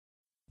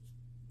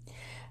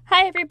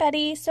Hi,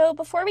 everybody. So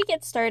before we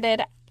get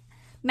started,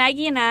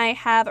 Maggie and I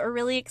have a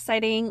really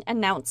exciting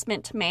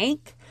announcement to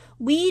make.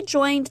 We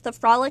joined the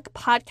Frolic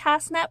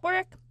Podcast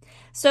Network.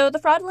 So the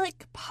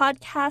Frolic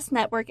Podcast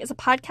Network is a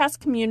podcast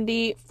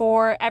community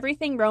for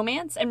everything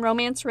romance and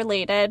romance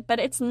related, but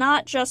it's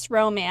not just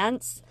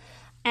romance.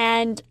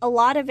 And a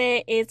lot of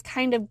it is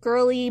kind of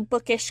girly,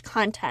 bookish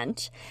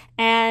content.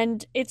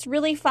 And it's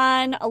really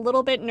fun, a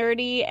little bit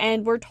nerdy,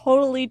 and we're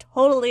totally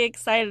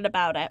excited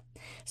about it.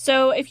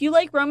 So if you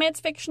like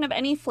romance fiction of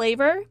any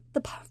flavor,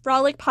 the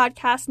Frolic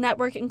Podcast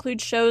Network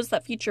includes shows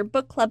that feature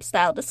book club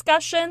style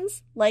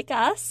discussions, like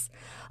us,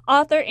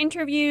 author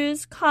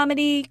interviews,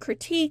 comedy,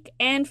 critique,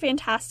 and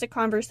fantastic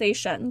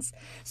conversations.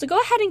 So go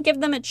ahead and give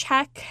them a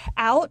check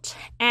out,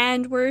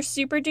 and we're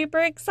super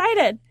duper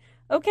excited.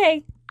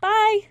 Okay,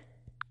 bye!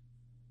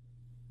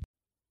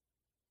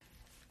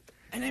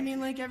 And I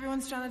mean, like,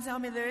 everyone's trying to tell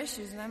me their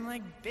issues, and I'm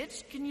like,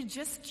 bitch, can you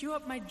just cue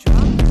up my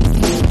drum?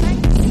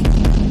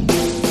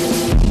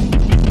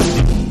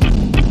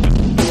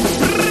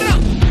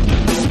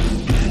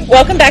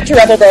 Welcome back to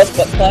Rebel Girls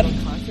Book Club.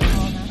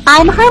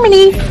 I'm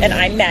Harmony. And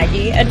I'm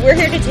Maggie, and we're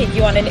here to take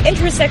you on an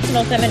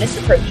intersectional feminist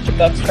approach to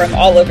books from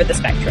all over the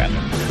spectrum.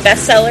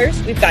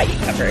 Bestsellers, we've got you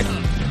covered.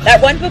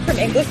 That one book from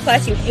English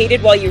class you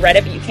hated while you read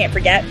it but you can't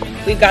forget,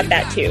 we've got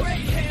that too.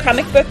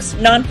 Comic books,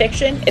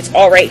 nonfiction, it's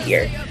all right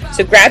here.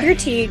 So grab your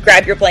tea,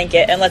 grab your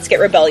blanket, and let's get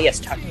rebellious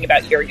talking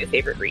about your new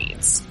favorite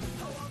reads.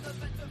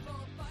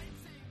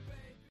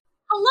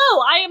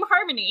 Hello, I am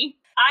Harmony.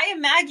 I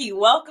am Maggie.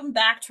 Welcome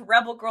back to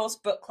Rebel Girls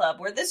Book Club,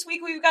 where this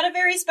week we've got a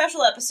very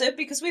special episode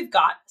because we've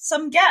got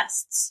some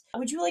guests.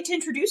 Would you like to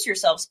introduce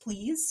yourselves,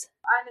 please?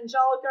 I'm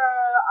Angelica.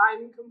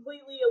 I'm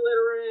completely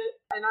illiterate,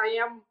 and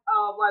I am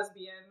a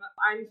lesbian.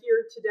 I'm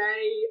here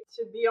today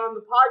to be on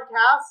the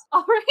podcast.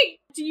 All right.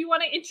 Do you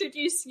want to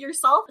introduce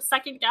yourself,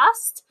 second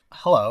guest?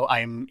 Hello,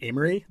 I'm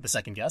Amory, the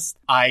second guest.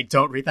 I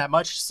don't read that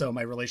much, so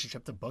my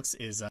relationship to books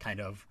is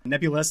kind of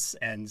nebulous,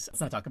 and let's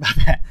not talk about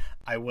that.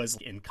 I was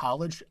in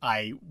college.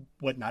 I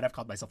would not have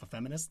called myself a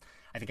feminist.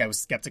 I think I was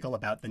skeptical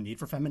about the need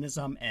for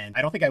feminism, and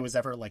I don't think I was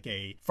ever like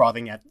a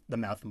frothing at the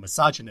mouth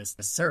misogynist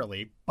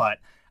necessarily, but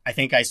I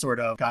think I sort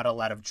of got a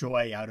lot of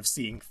joy out of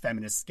seeing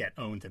feminists get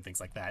owned and things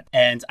like that.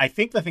 And I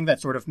think the thing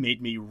that sort of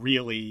made me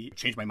really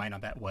change my mind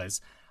on that was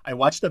I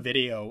watched a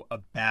video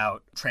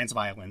about trans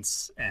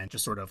violence and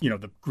just sort of,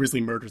 the grisly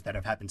murders that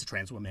have happened to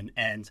trans women.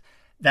 And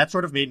that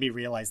sort of made me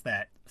realize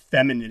that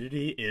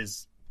femininity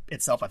is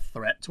itself a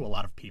threat to a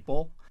lot of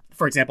people.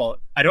 For example,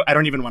 I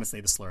don't even want to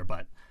say the slur,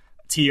 but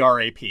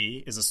TRAP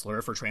is a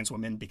slur for trans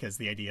women because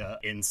the idea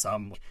in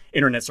some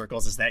internet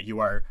circles is that you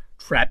are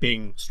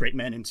trapping straight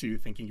men into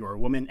thinking you're a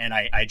woman. And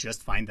I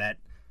just find that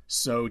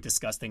so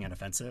disgusting and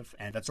offensive.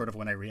 And that's sort of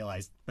when I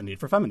realized the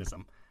need for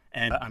feminism.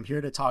 And I'm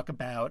here to talk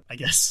about, I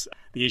guess,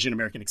 the Asian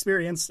American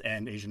experience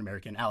and Asian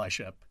American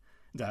allyship.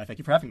 And, thank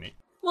you for having me.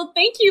 Well,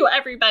 thank you,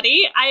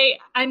 everybody.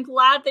 I'm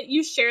glad that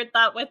you shared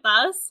that with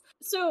us.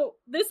 So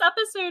this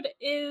episode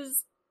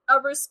is a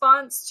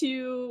response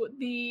to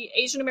the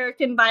Asian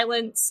American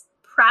violence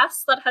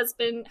press that has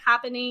been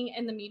happening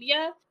in the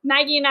media.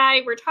 Maggie and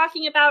I were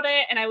talking about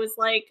it, and I was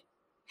like,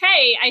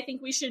 hey, I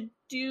think we should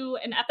do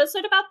an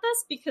episode about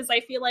this because I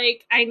feel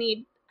like I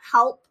need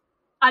help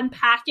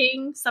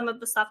unpacking some of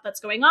the stuff that's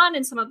going on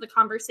and some of the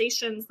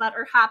conversations that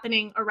are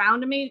happening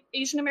around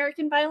Asian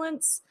American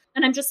violence.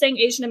 And I'm just saying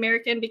Asian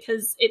American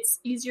because it's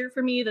easier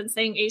for me than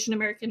saying Asian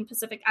American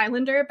Pacific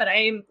Islander, but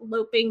I am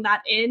looping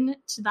that in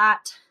to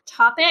that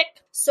topic.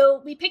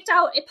 So we picked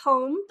out a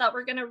poem that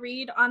we're going to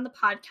read on the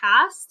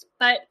podcast.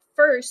 But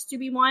first, do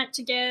we want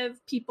to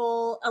give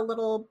people a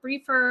little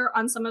briefer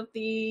on some of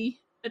the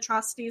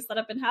atrocities that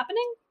have been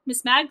happening?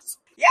 Miss Mags?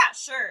 Yeah,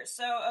 sure.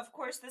 So, of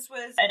course, this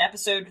was an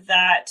episode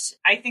that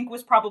I think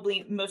was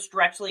probably most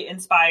directly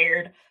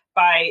inspired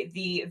by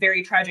the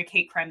very tragic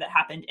hate crime that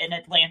happened in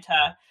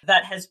Atlanta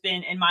that has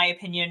been, in my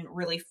opinion,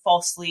 really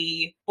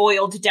falsely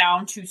boiled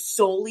down to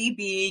solely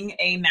being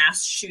a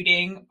mass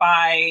shooting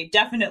by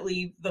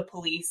definitely the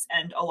police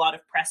and a lot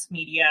of press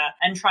media,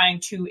 and trying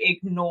to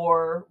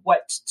ignore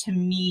what to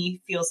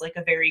me feels like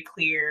a very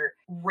clear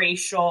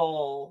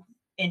racial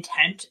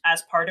intent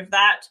as part of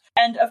that.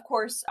 And of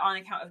course, on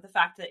account of the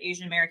fact that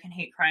Asian American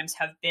hate crimes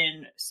have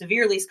been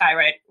severely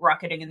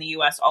skyrocketing in the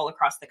US all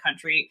across the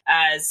country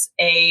as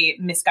a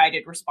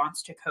misguided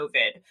response to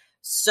COVID.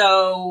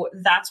 So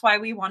that's why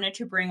we wanted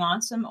to bring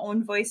on some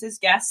Own Voices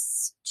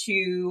guests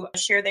to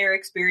share their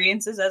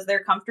experiences as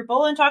they're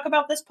comfortable and talk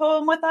about this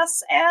poem with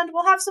us, and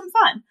we'll have some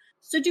fun.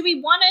 So do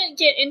we want to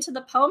get into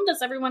the poem?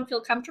 Does everyone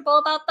feel comfortable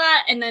about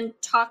that? And then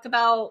talk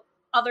about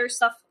other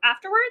stuff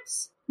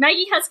afterwards?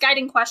 Maggie has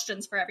guiding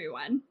questions for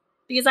everyone,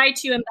 because I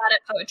too am bad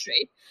at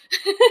poetry.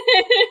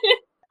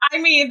 I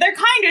mean, they're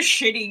kind of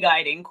shitty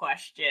guiding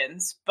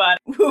questions, but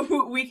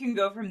we can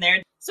go from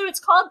there. So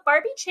it's called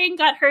Barbie Chang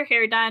Got Her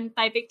Hair Done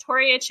by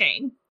Victoria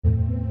Chang.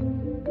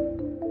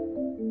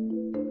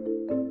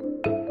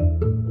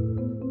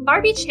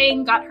 Barbie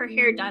Chang got her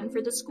hair done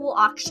for the school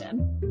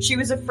auction. She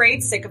was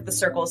afraid sick of the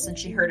circle since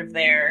she heard of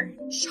their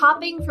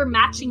shopping for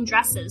matching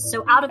dresses,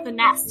 so out of the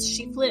nest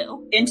she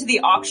flew. Into the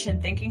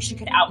auction thinking she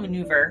could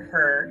outmaneuver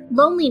her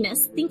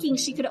Loneliness, thinking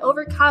she could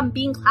overcome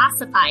being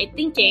classified,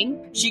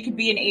 thinking she could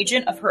be an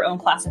agent of her own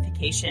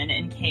classification,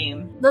 and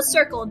came the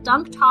circle,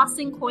 dunk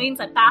tossing coins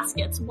at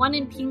baskets, one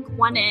in pink,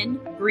 one in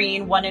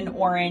green, one in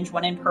orange,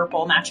 one in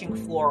purple, matching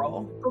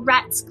floral.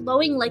 barrettes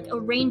glowing like a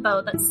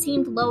rainbow that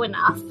seemed low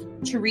enough.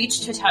 To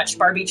reach to touch,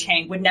 Barbie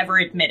Chang would never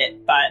admit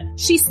it, but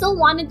She still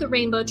wanted the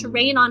rainbow to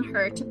rain on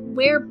her, to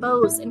wear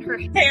bows in her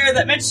hair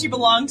that meant she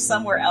belonged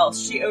somewhere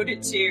else. She owed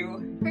it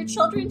to her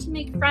children, to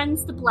make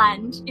friends to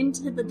blend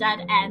into the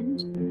dead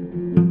end.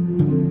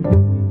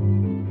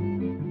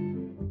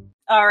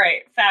 All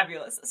right,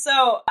 fabulous.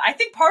 So I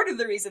think part of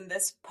the reason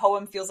this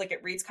poem feels like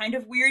it reads kind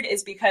of weird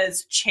is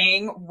because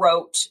Chang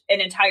wrote an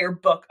entire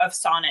book of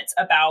sonnets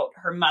about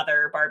her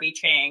mother, Barbie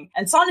Chang.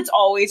 And sonnets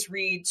always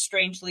read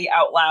strangely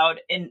out loud,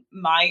 in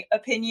my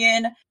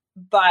opinion.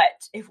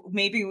 But if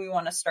maybe we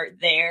want to start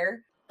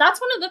there.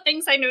 That's one of the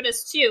things I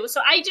noticed too. So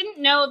I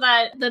didn't know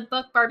that the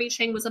book Barbie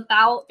Chang was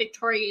about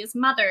Victoria's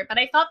mother, but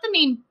I thought the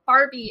name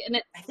Barbie in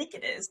it, I think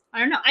it is. I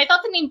don't know. I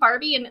thought the name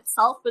Barbie in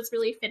itself was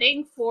really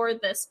fitting for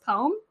this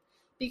poem,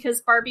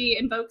 because Barbie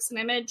invokes an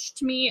image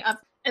to me of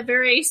a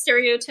very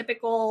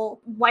stereotypical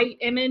white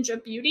image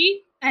of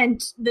beauty.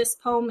 And this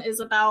poem is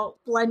about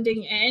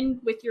blending in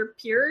with your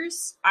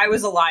peers. I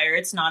was a liar.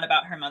 It's not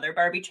about her mother.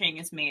 Barbie Chang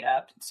is made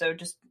up, so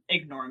just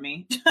ignore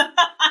me.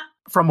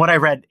 From what I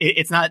read,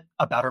 it's not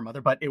about her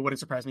mother, but it wouldn't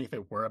surprise me if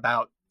it were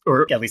about,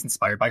 or at least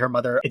inspired by her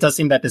mother. It does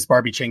seem that this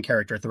Barbie Chang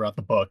character throughout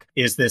the book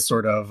is this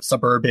sort of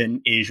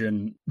suburban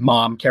Asian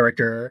mom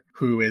character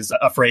who is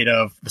afraid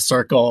of the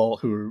circle,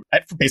 who,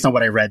 based on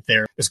what I read,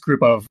 they're this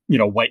group of,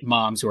 white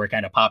moms who are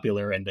kind of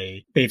popular, and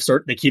they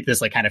keep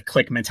this like kind of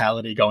clique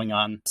mentality going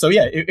on. So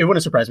yeah, it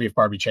wouldn't surprise me if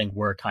Barbie Chang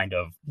were kind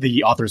of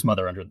the author's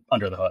mother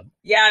under the hood.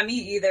 Yeah,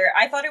 me either.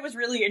 I thought it was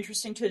really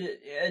interesting to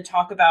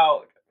talk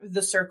about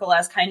the circle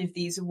as kind of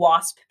these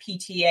WASP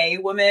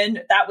PTA women.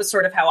 That was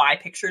sort of how I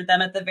pictured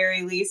them at the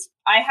very least.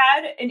 I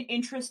had an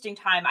interesting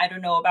time, I don't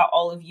know about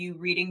all of you,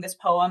 reading this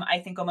poem, I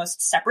think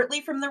almost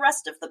separately from the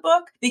rest of the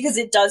book, because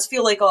it does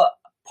feel like a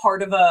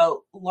part of a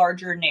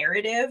larger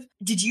narrative.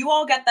 Did you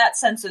all get that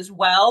sense as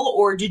well,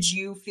 or did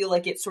you feel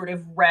like it sort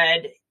of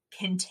read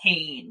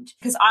contained?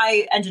 Because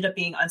I ended up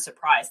being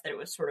unsurprised that it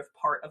was sort of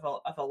part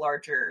of a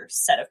larger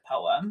set of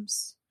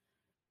poems.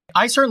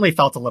 I certainly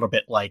felt a little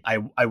bit like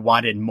I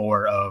wanted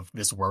more of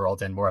this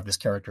world and more of this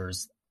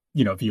character's,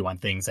 view on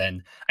things.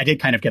 And I did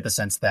kind of get the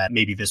sense that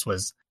maybe this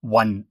was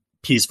one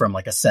piece from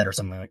like a set or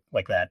something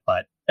like that.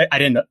 But I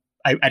didn't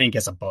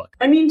guess a book.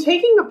 I mean,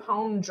 taking a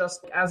poem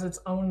just as its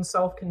own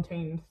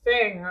self-contained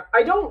thing,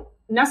 I don't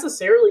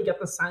necessarily get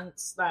the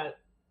sense that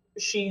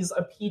she's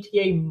a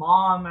PTA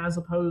mom as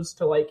opposed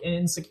to like an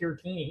insecure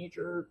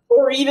teenager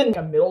or even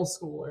a middle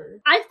schooler.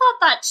 I thought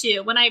that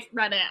too when I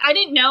read it. I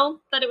didn't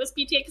know that it was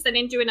PTA because I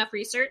didn't do enough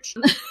research.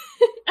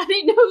 I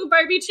didn't know who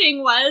Barbie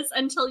Chang was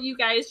until you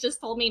guys just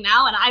told me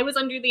now, and I was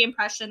under the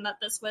impression that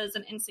this was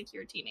an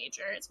insecure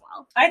teenager as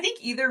well. I think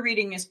either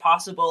reading is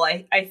possible.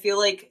 I feel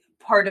like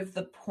part of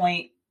the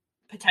point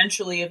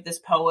potentially of this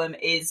poem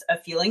is a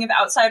feeling of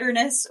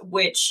outsiderness,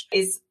 which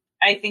is,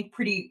 I think,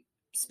 pretty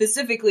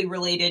specifically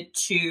related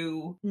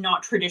to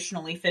not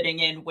traditionally fitting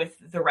in with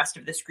the rest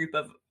of this group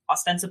of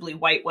ostensibly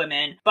white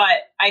women. But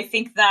I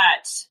think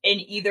that in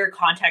either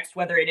context,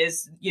 whether it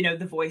is,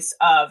 the voice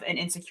of an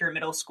insecure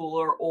middle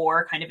schooler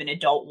or kind of an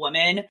adult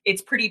woman,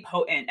 it's pretty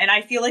potent. And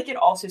I feel like it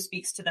also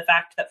speaks to the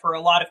fact that for a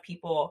lot of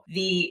people,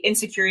 the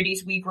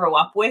insecurities we grow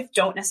up with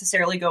don't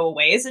necessarily go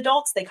away as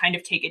adults. They kind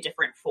of take a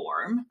different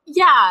form.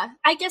 Yeah,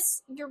 I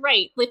guess you're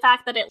right. The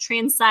fact that it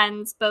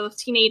transcends both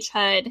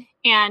teenagehood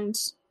and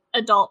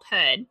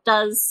adulthood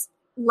does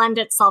lend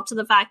itself to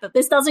the fact that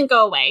this doesn't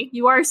go away.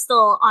 You are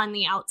still on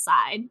the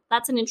outside.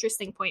 That's an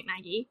interesting point,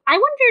 Maggie. I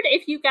wondered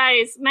if you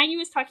guys, Maggie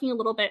was talking a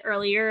little bit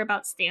earlier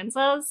about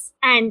stanzas,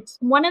 and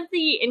one of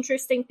the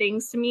interesting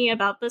things to me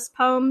about this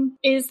poem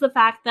is the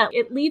fact that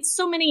it leads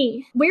so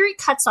many, where it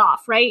cuts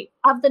off, right?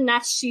 Of the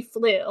nest she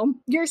flew.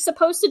 You're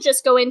supposed to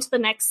just go into the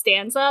next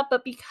stanza,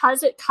 but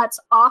because it cuts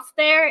off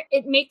there,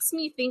 it makes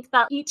me think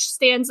that each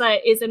stanza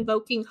is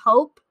invoking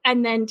hope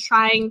and then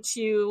trying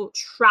to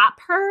trap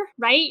her,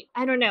 right?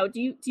 I don't know. Do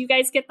you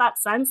guys get that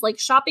sense? Like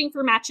shopping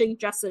for matching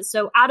dresses.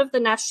 So out of the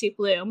nest she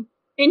flew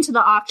into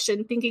the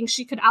auction, thinking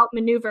she could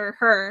outmaneuver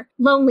her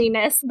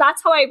loneliness.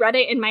 That's how I read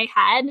it in my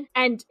head.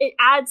 And it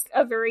adds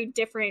a very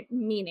different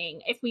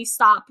meaning if we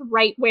stop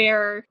right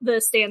where the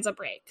stanza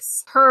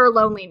breaks. Her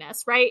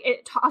loneliness, right?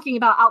 It talking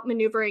about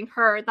outmaneuvering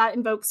her, that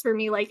invokes for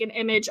me like an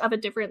image of a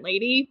different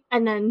lady.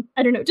 And then,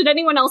 I don't know, did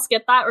anyone else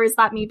get that? Or is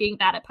that me being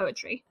bad at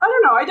poetry? I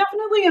don't know. I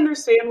definitely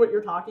understand what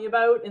you're talking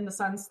about in the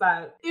sense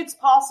that it's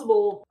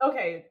possible.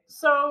 Okay,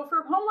 so for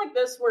a poem like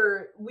this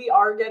where we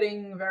are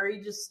getting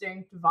very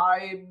distinct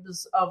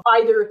vibes of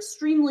either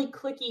extremely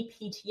cliquey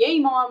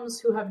PTA moms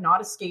who have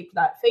not escaped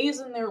that phase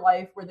in their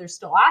life where they're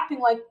still acting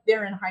like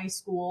they're in high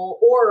school,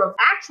 or of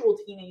actual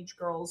teenage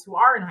girls who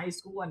are in high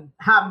school and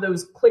have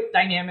those clique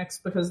dynamics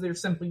because they're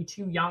simply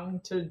too young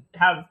to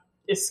have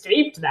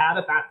escaped that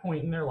at that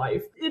point in their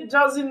life. It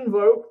does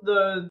invoke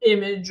the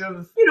image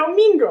of,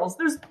 Mean Girls.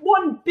 There's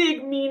one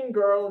big mean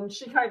girl and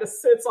she kind of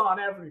sits on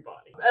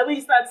everybody. At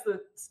least that's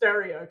the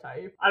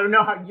stereotype. I don't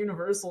know how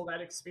universal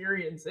that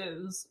experience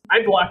is.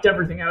 I blocked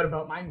everything out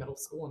about my middle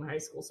school and high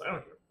school, so I don't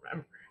even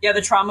remember. Yeah,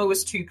 the trauma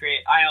was too great.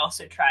 I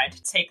also tried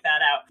to take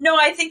that out. No,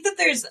 I think that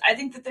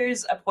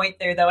there's a point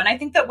there, though. And I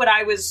think that what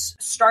I was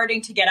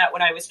starting to get at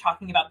when I was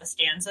talking about the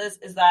stanzas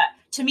is that,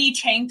 to me,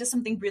 Chang does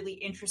something really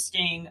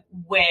interesting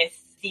with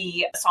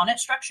the sonnet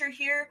structure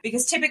here,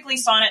 because typically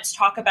sonnets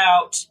talk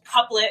about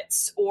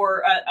couplets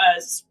or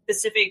a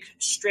specific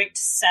strict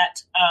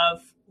set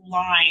of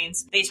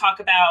lines. They talk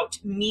about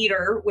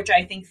meter, which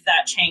I think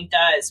that Chang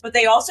does, but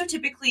they also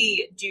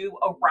typically do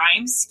a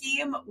rhyme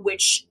scheme,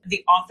 which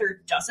the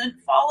author doesn't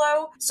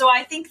follow. So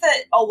I think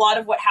that a lot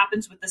of what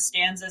happens with the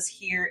stanzas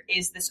here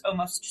is this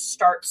almost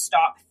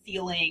start-stop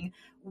feeling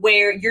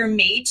where you're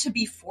made to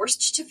be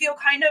forced to feel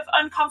kind of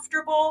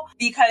uncomfortable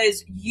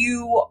because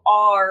you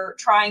are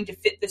trying to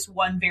fit this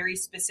one very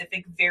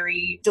specific,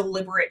 very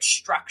deliberate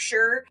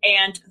structure.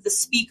 And the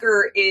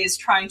speaker is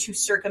trying to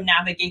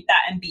circumnavigate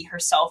that and be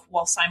herself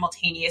while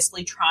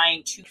simultaneously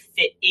trying to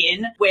fit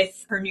in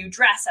with her new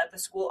dress at the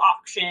school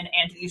auction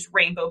and these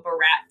rainbow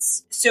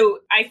barrettes. So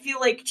I feel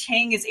like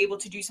Chang is able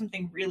to do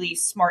something really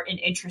smart and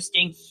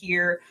interesting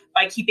here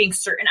by keeping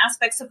certain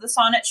aspects of the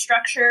sonnet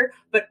structure,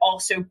 but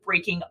also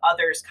breaking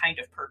others kind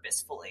of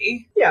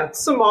purposefully. Yeah,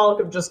 it's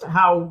symbolic of just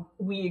how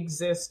we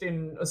exist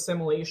in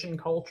assimilation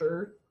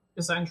culture,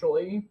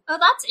 essentially. Oh,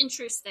 that's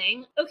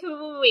interesting. Okay,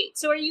 wait.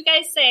 So are you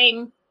guys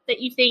saying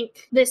that you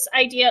think this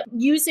idea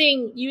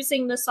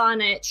using the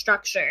sonnet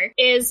structure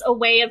is a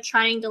way of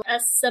trying to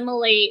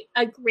assimilate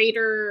a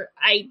greater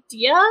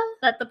idea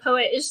that the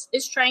poet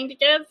is trying to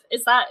give?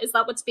 Is that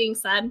what's being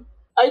said?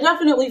 I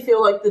definitely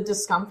feel like the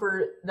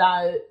discomfort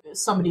that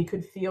somebody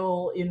could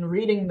feel in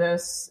reading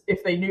this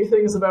if they knew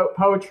things about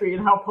poetry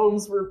and how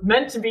poems were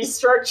meant to be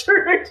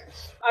structured.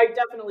 I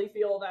definitely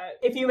feel that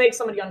if you make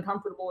somebody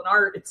uncomfortable in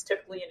art, it's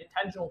typically an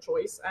intentional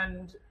choice.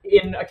 And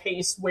in a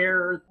case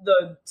where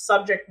the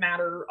subject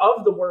matter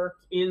of the work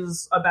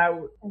is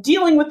about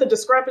dealing with the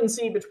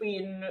discrepancy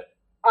between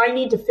I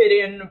need to fit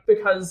in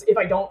because if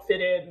I don't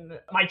fit in,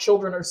 my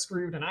children are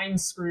screwed and I'm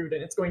screwed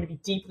and it's going to be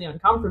deeply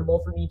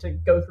uncomfortable for me to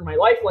go through my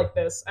life like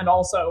this. And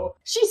also,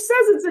 she says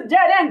it's a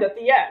dead end at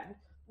the end.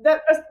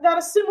 That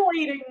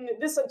assimilating,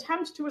 this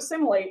attempt to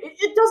assimilate,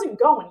 it doesn't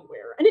go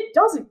anywhere. And it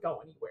doesn't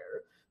go anywhere.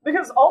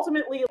 Because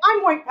ultimately,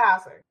 I'm white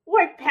passing.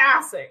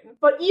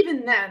 But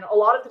even then, a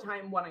lot of the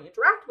time when I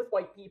interact with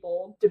white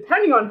people,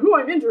 depending on who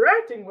I'm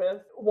interacting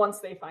with, once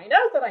they find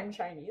out that I'm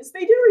Chinese,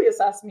 they do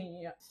reassess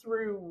me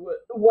through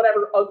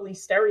whatever ugly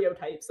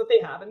stereotypes that they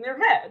have in their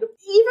head.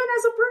 Even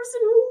as a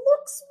person who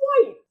looks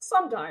white.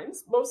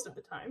 Sometimes, most of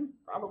the time,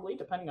 probably,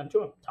 depending on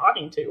who I'm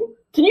talking to.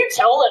 Can you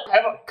tell that I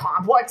have a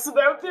complex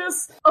about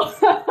this?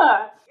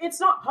 It's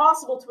not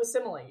possible to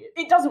assimilate.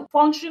 It doesn't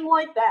function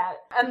like that.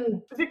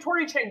 And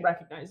Victoria Chang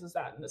recognizes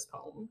that in this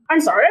poem. I'm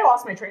sorry, I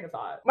lost my train of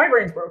thought. My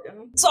brain's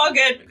broken. It's all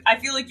good. I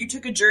feel like you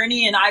took a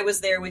journey and I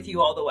was there with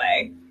you all the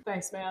way.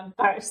 Thanks, man.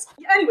 Thanks.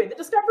 Anyway, the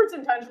discomfort's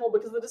intentional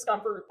because the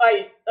discomfort,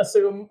 I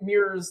assume,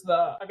 mirrors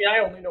I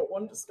only know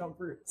one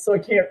discomfort, so I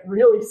can't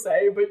really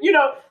say, but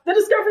the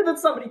discomfort that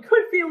somebody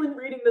could feel in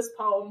reading this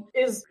poem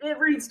it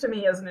reads to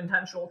me as an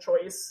intentional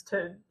choice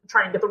to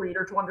try and get the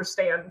reader to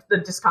understand the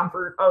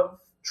discomfort of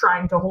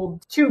trying to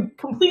hold two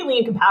completely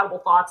incompatible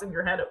thoughts in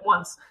your head at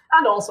once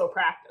and also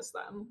practice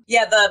them.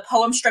 Yeah, the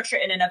poem structure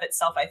in and of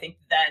itself, I think,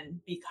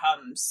 then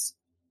becomes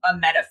a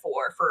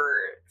metaphor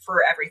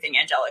for everything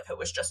Angelica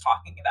was just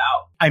talking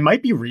about. I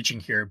might be reaching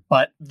here,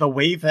 but the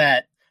way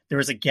that there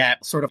is a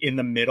gap sort of in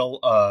the middle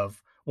of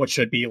what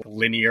should be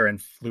linear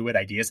and fluid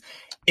ideas,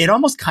 it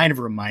almost kind of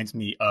reminds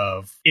me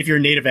of if your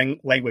native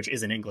language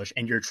isn't English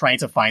and you're trying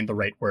to find the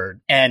right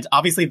word. And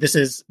obviously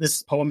this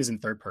poem is in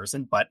third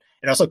person, but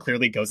it also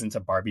clearly goes into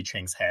Barbie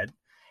Chang's head.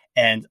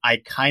 And I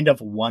kind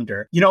of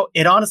wonder,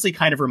 it honestly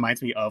kind of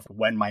reminds me of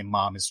when my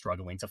mom is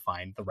struggling to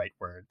find the right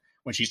word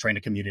when she's trying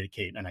to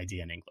communicate an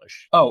idea in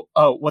English. Oh,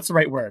 what's the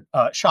right word?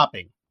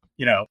 Shopping.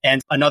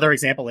 And another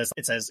example is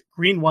it says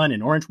green one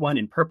and orange one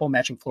and purple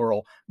matching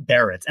floral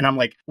Barrett. And I'm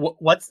like,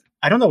 what's,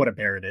 I don't know what a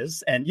Barrett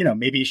is. And,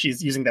 maybe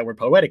she's using that word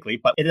poetically,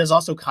 but it is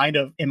also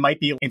it might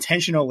be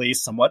intentionally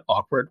somewhat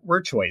awkward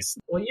word choice.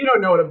 Well, you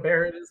don't know what a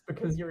Barrett is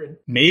because you're in...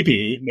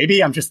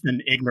 Maybe I'm just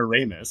an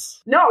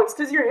ignoramus. No, it's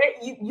because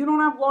you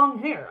don't have long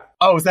hair.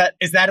 Oh, is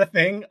that a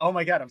thing? Oh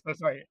my God, I'm so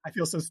sorry. I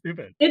feel so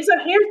stupid. It's a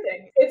hair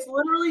thing. It's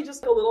literally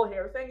just a little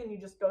hair thing and you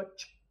just go...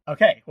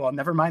 Okay, well,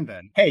 never mind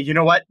then. Hey, you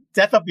know what?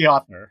 Death of the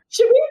author.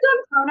 Should we have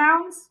done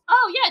pronouns?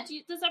 Oh, yeah.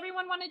 Does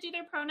everyone want to do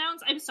their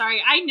pronouns? I'm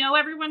sorry. I know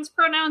everyone's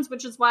pronouns,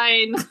 which is why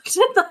I did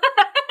that.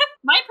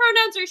 My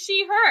pronouns are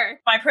she, her.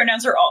 My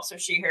pronouns are also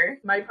she, her.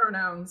 My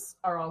pronouns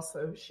are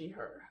also she,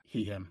 her.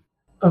 He, him.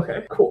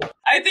 Okay, cool.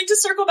 I think to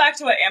circle back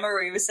to what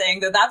Anne-Marie was saying,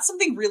 though, that's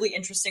something really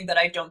interesting that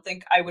I don't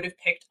think I would have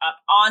picked up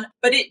on,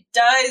 but it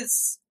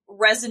does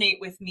resonate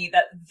with me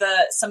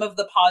that some of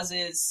the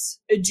pauses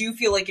do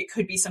feel like it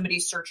could be somebody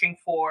searching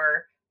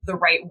for the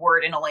right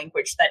word in a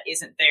language that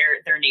isn't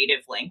their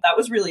native language. That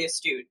was really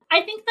astute.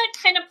 I think that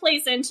kind of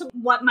plays into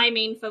what my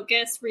main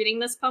focus reading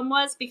this poem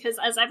was, because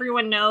as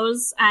everyone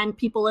knows and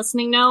people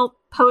listening know,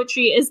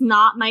 poetry is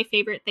not my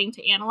favorite thing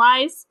to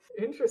analyze.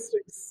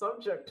 Interesting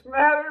subject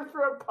matter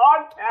for a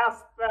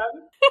podcast,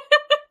 then.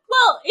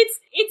 Well,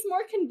 it's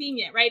more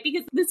convenient, right?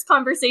 Because this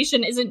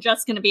conversation isn't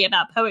just going to be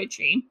about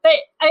poetry. But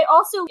I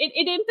also,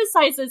 it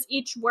emphasizes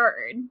each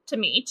word to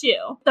me,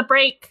 too. The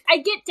break, I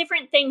get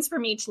different things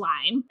from each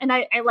line, and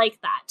I like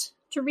that.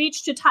 To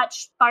reach, to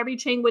touch, Barbie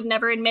Chang would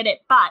never admit it,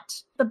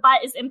 but the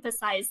but is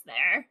emphasized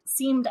there.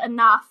 Seemed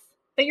enough.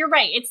 But you're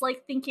right, it's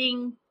like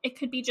thinking, it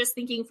could be just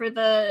thinking for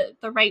the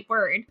right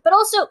word. But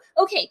also,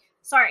 okay,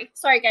 sorry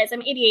guys,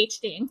 I'm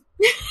ADHDing.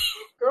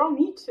 Girl,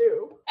 me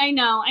too. I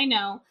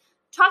know.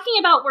 Talking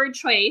about word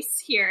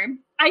choice here,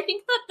 I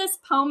think that this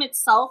poem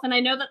itself, and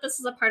I know that this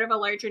is a part of a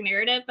larger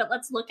narrative, but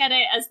let's look at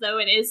it as though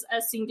it is a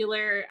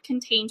singular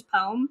contained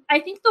poem.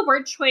 I think the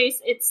word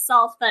choice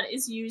itself that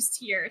is used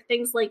here,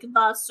 things like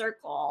the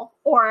circle,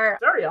 or...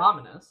 Very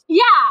ominous.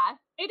 Yeah,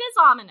 it is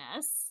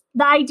ominous.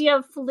 The idea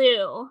of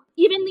flu,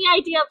 even the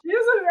idea of... She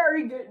does a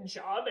very good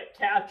job at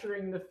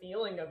capturing the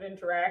feeling of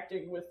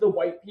interacting with the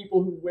white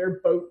people who wear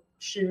boat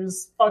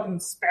shoes, fucking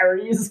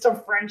Sperry's to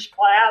French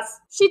class.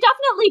 She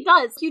definitely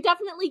does. You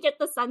definitely get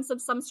the sense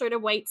of some sort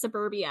of white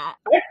suburbia.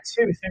 I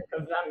too think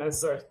of them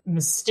as a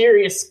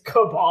mysterious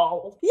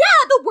cabal. Yeah,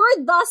 the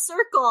word the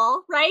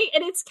circle, right?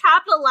 And it's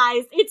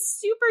capitalized. It's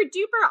super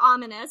duper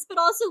ominous, but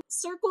also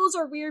circles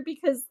are weird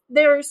because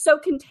they're so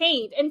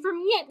contained. And for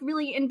me, it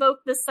really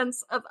invoked this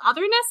sense of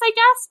otherness, I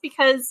guess,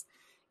 because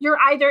you're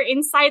either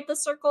inside the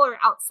circle or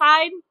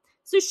outside.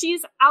 So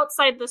she's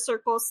outside the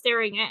circle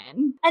staring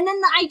in. And then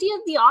the idea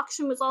of the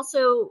auction was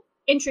also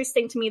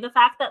interesting to me. The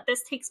fact that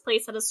this takes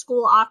place at a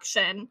school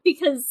auction,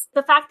 because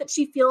the fact that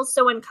she feels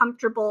so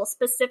uncomfortable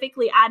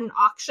specifically at an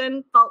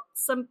auction felt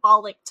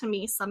symbolic to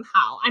me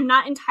somehow. I'm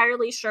not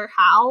entirely sure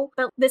how,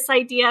 but this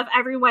idea of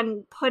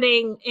everyone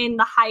putting in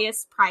the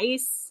highest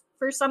price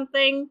for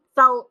something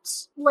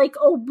felt like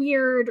a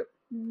weird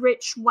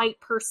rich white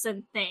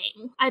person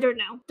thing. I don't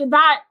know. Did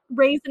that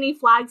raise any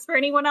flags for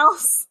anyone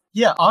else?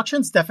 Yeah,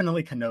 auctions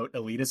definitely connote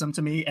elitism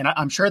to me. And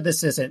I'm sure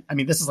this isn't,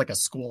 this is like a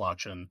school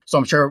auction. So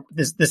I'm sure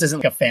this isn't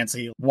like a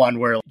fancy one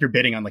where you're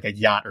bidding on like a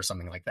yacht or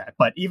something like that.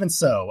 But even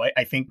so,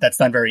 I think that's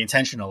done very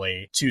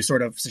intentionally to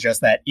sort of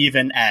suggest that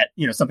even at,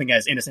 something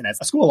as innocent as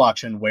a school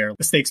auction where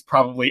the stakes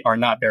probably are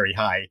not very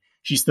high,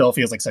 she still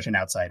feels like such an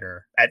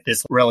outsider at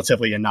this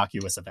relatively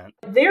innocuous event.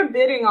 They're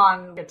bidding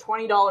on a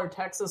 $20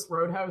 Texas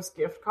Roadhouse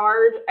gift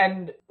card,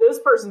 and this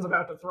person's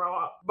about to throw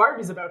up.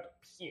 Barbie's about to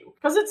puke.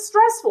 Because it's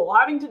stressful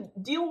having to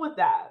deal with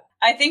that.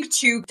 I think,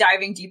 too,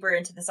 diving deeper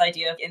into this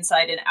idea of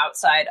inside and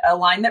outside, a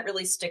line that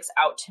really sticks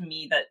out to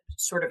me that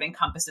sort of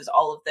encompasses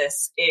all of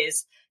this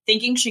is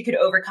thinking she could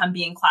overcome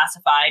being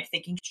classified,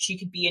 thinking she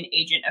could be an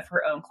agent of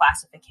her own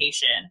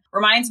classification.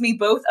 Reminds me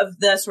both of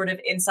the sort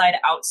of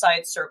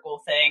inside-outside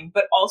circle thing,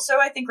 but also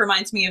I think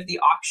reminds me of the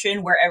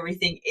auction where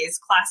everything is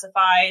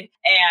classified.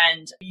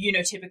 And,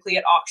 typically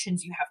at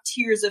auctions you have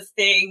tiers of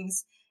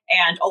things.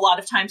 And a lot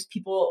of times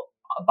people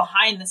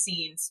behind the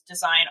scenes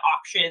design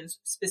auctions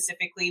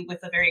specifically with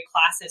a very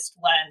classist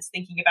lens,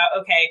 thinking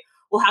about, okay,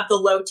 we'll have the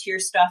low tier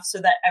stuff so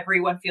that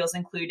everyone feels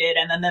included,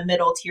 and then the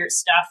middle tier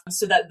stuff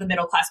so that the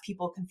middle class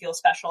people can feel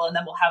special. And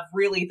then we'll have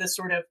really the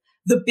sort of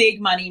the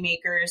big money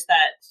makers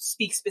that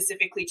speak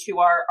specifically to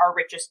our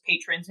richest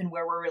patrons and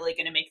where we're really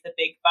going to make the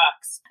big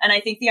bucks. And I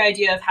think the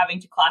idea of having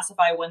to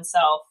classify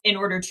oneself in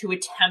order to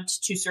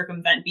attempt to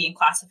circumvent being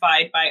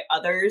classified by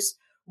others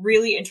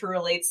really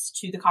interrelates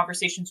to the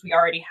conversations we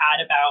already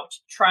had about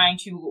trying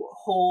to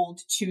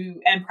hold to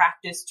and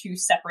practice two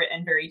separate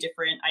and very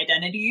different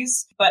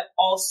identities, but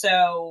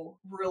also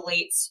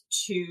relates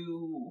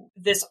to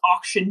this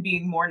auction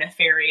being more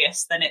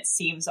nefarious than it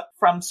seems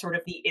from sort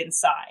of the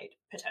inside,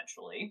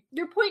 potentially.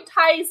 Your point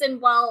ties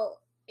in well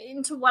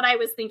into what I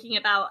was thinking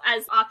about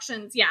as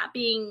auctions,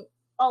 being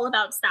all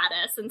about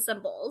status and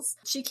symbols.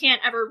 She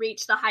can't ever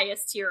reach the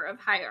highest tier of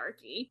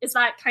hierarchy. Is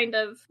that kind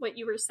of what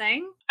you were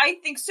saying? I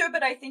think so,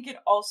 but I think it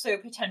also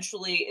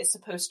potentially is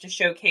supposed to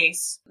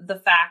showcase the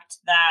fact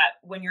that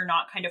when you're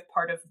not kind of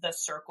part of the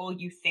circle,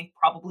 you think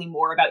probably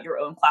more about your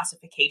own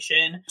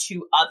classification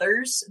to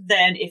others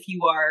than if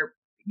you are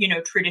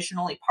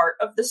traditionally part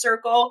of the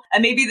circle.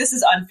 And maybe this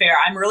is unfair.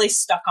 I'm really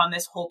stuck on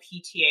this whole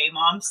PTA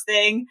moms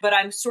thing, but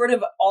I'm sort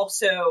of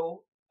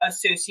also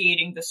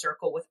associating the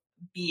circle with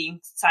being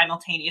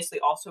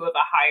simultaneously also of a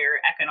higher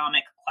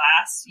economic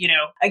class,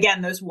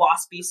 again, those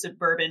waspy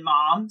suburban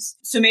moms.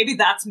 So maybe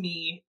that's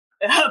me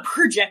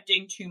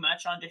projecting too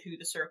much onto who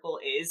the circle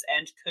is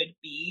and could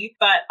be.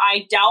 But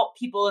I doubt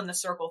people in the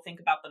circle think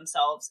about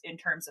themselves in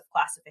terms of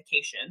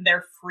classification.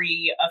 They're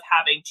free of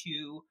having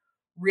to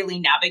really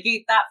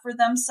navigate that for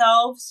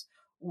themselves.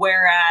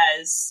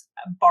 whereas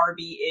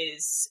Barbie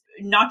is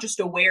not just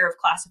aware of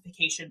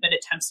classification, but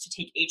attempts to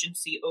take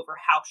agency over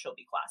how she'll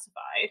be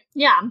classified.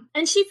 Yeah,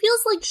 and she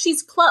feels like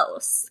she's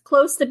close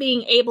to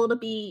being able to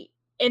be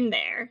in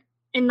there,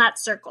 in that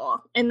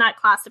circle, in that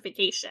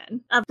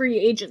classification of free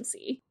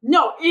agency.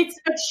 No, it's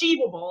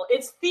achievable.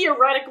 It's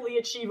theoretically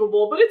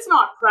achievable, but it's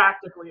not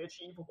practically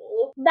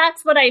achievable.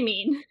 That's what I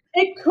mean.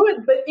 It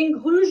could, but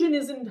inclusion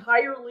is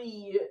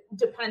entirely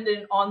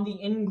dependent on the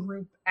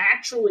in-group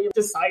actually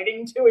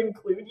deciding to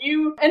include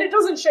you, and it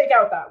doesn't shake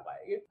out that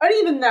way. And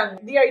even then,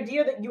 the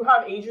idea that you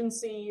have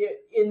agency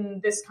in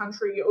this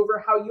country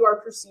over how you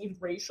are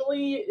perceived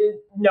racially,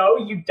 no,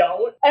 you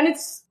don't. And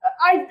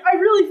I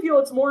really feel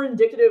it's more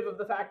indicative of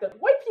the fact that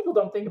white people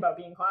don't think about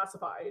being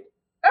classified.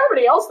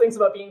 Everybody else thinks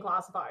about being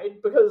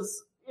classified,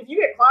 because if you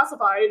get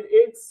classified,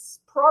 it's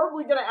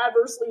probably going to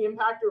adversely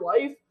impact your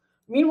life.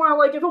 Meanwhile,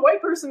 like, if a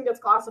white person gets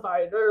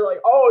classified, they're like,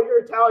 oh,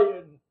 you're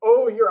Italian.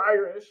 Oh, you're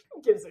Irish.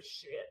 Who gives a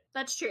shit?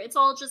 That's true. It's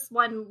all just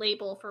one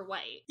label for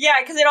white.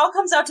 Yeah, because it all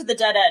comes out to the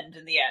dead end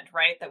in the end,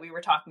 right? That we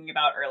were talking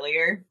about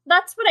earlier.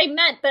 That's what I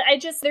meant, but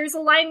there's a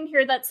line in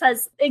here that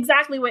says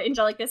exactly what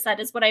Angelica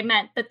said is what I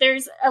meant, but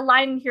there's a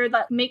line in here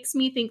that makes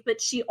me think that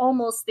she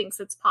almost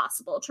thinks it's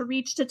possible to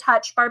reach, to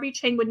touch. Barbie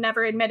Chang would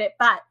never admit it,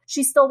 but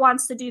she still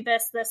wants to do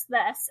this.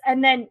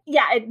 And then,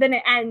 then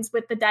it ends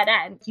with the dead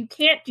end. You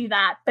can't do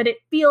that, but it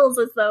feels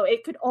as though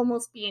it could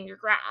almost be in your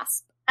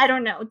grasp. I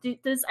don't know.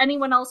 Does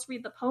anyone else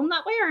read the poem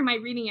that way, or am I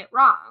reading it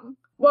wrong?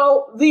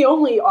 Well, the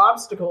only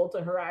obstacle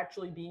to her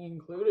actually being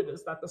included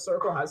is that the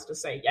circle has to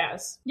say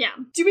yes. Yeah.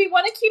 Do we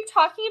want to keep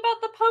talking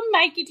about the poem?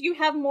 Mikey, do you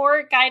have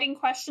more guiding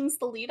questions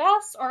to lead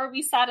us, or are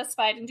we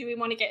satisfied and do we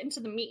want to get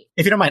into the meat?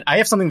 If you don't mind, I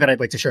have something that I'd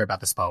like to share about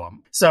this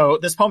poem. So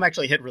this poem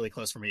actually hit really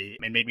close for me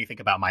and made me think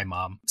about my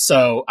mom.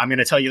 So I'm going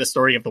to tell you the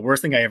story of the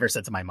worst thing I ever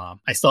said to my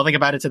mom. I still think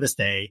about it to this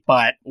day,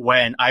 but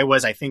when I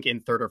was, I think, in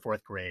 3rd or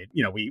 4th grade,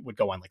 we would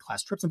go on like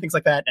class trips and things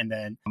like that. And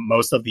then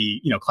most of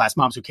the, class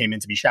moms who came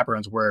in to be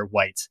chaperones were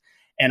white.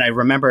 And I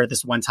remember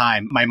this one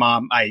time, my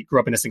mom, I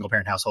grew up in a single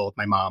parent household.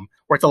 My mom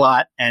worked a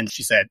lot and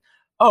she said,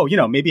 oh,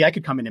 maybe I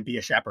could come in and be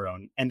a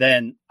chaperone. And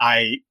then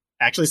I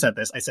actually said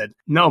this. I said,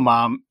 no,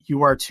 Mom,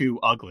 you are too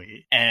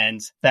ugly.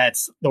 And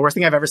that's the worst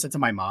thing I've ever said to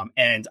my mom.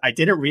 And I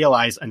didn't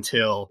realize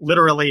until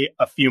literally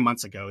a few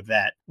months ago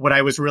that what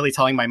I was really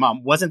telling my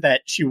mom wasn't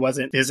that she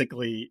wasn't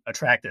physically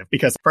attractive.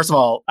 Because first of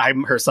all,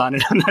 I'm her son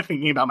and I'm not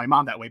thinking about my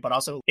mom that way. But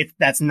also,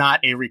 that's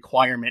not a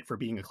requirement for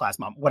being a class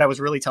mom. What I was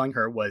really telling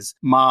her was,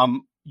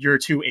 Mom, you're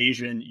too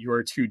Asian,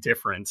 you're too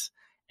different,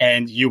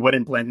 and you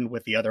wouldn't blend in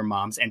with the other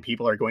moms, and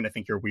people are going to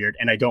think you're weird,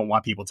 and I don't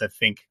want people to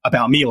think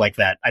about me like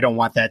that. I don't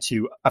want that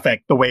to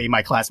affect the way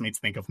my classmates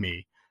think of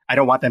me. I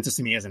don't want them to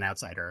see me as an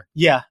outsider.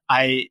 Yeah,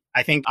 I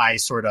think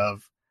that's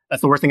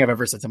the worst thing I've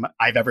ever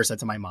said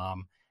to my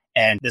mom,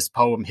 and this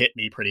poem hit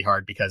me pretty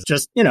hard because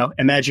just,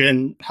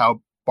 imagine how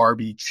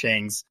Barbie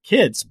Chang's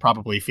kids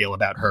probably feel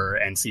about her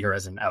and see her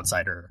as an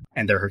outsider,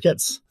 and they're her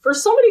kids. For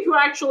somebody who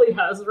actually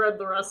has read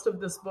the rest of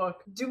this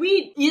book,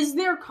 is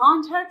there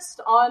context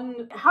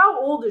on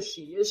how old is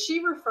she? Is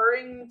she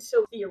referring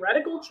to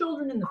theoretical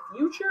children in the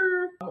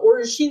future? Or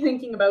is she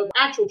thinking about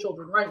actual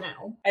children right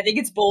now? I think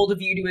it's bold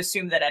of you to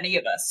assume that any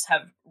of us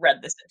have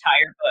read this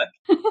entire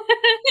book.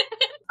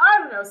 I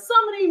don't know.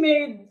 Somebody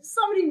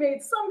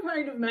made some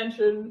kind of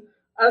mention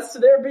as to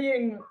there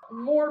being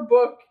more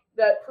book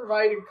that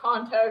provided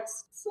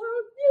context. So,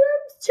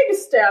 take a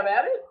stab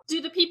at it.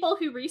 Do the people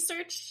who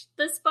researched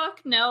this book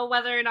know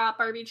whether or not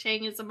Barbie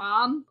Chang is a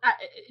mom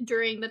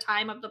during the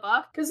time of the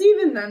book? Because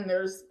even then,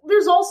 there's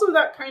also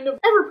that kind of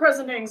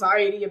ever-present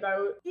anxiety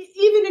about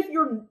even if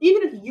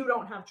you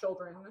don't have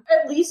children.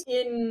 At least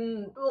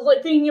in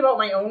thinking about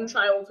my own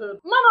childhood,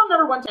 my mom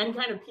never went to any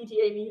kind of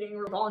PTA meeting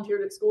or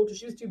volunteered at school because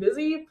she was too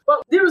busy.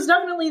 But there was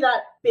definitely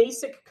that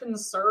basic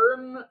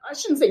concern. I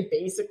shouldn't say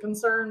basic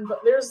concern,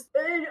 but there's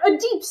a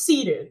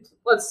deep-seated,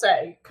 let's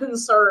say,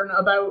 concern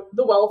about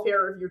the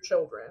welfare of your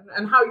children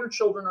and how your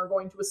children are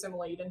going to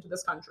assimilate into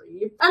this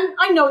country. And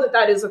I know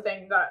that is a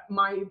thing that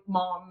my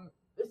mom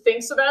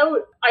thinks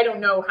about. I don't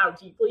know how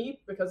deeply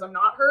because I'm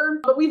not her,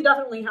 but we've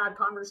definitely had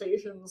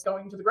conversations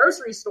going to the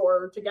grocery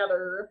store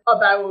together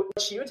about,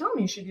 she would tell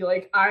me, she'd be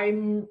like,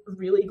 I'm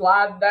really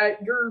glad that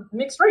you're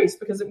mixed race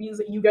because it means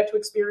that you get to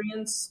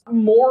experience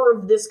more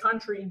of this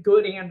country,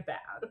 good and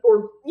bad,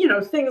 or,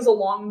 things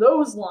along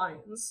those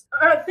lines.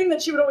 A thing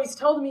that she would always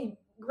tell me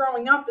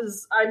growing up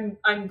is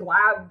I'm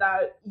glad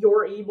that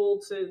you're able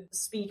to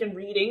speak and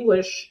read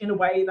English in a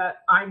way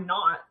that I'm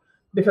not,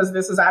 because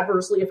this has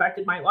adversely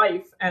affected my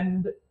life.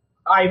 And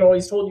I've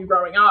always told you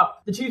growing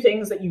up, the two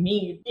things that you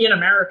need in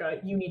America,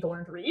 you need to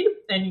learn to read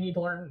and you need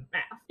to learn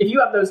math. If you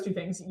have those two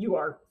things, you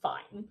are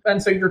fine.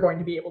 And so you're going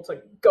to be able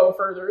to go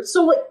further.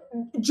 So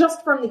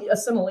just from the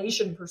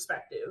assimilation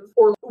perspective,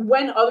 or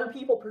when other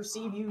people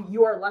perceive you,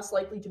 you are less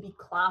likely to be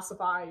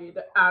classified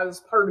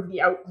as part of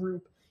the out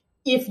group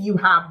if you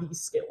have these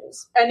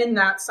skills. And in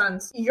that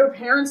sense, your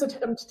parents'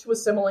 attempt to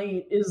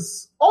assimilate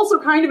is also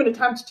kind of an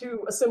attempt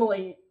to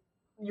assimilate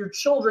your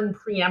children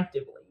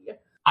preemptively.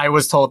 I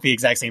was told the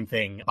exact same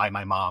thing by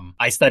my mom.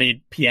 I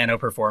studied piano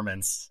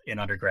performance in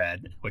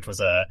undergrad, which was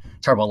a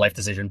terrible life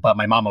decision. But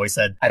my mom always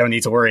said, I don't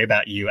need to worry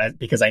about you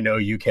because I know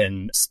you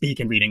can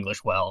speak and read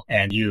English well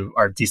and you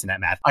are decent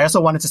at math. I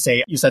also wanted to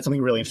say, you said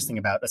something really interesting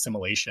about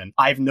assimilation.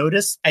 I've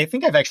noticed, I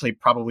think I've actually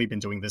probably been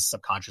doing this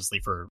subconsciously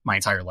for my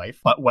entire life.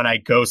 But when I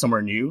go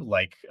somewhere new,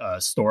 like a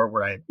store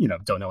where I,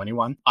 don't know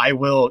anyone, I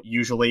will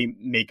usually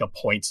make a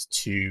point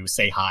to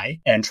say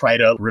hi and try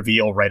to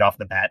reveal right off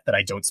the bat that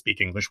I don't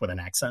speak English with an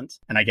accent.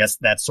 And I guess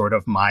that's sort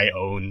of my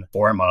own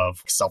form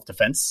of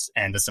self-defense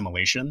and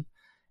assimilation.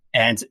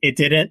 And it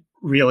didn't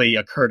really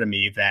occur to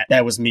me that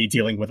that was me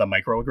dealing with a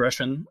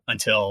microaggression I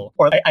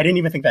didn't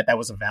even think that that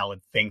was a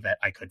valid thing that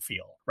I could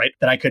feel, right?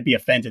 That I could be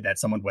offended that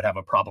someone would have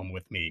a problem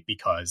with me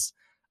because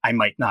I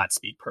might not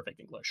speak perfect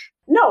English.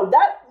 No,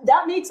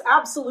 that makes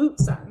absolute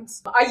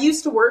sense. I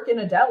used to work in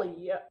a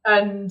deli,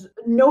 and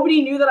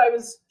nobody knew that I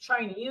was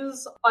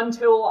Chinese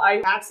until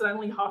I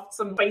accidentally huffed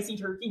some spicy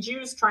turkey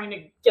juice trying to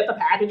get the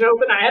package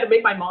open. I had to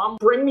make my mom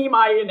bring me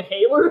my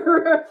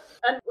inhaler.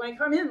 And when I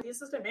come in, the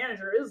assistant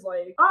manager is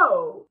like,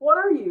 oh, what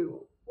are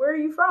you? Where are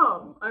you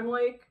from? I'm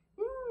like,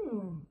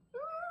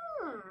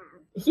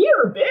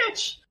 here,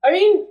 bitch. I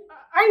mean,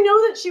 I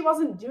know that she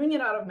wasn't doing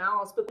it out of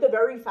malice, but the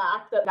very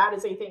fact that that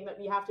is a thing that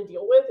we have to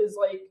deal with is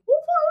like,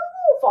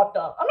 well, fucked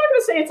up. I'm not going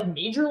to say it's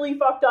majorly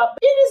fucked up.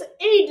 It is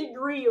a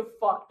degree of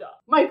fucked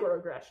up.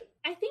 Microaggression.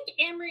 I think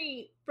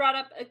Amory brought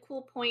up a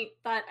cool point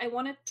that I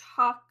want to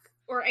talk,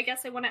 or I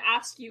guess I want to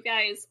ask you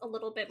guys a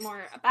little bit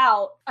more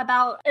about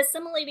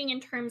assimilating in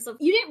terms of,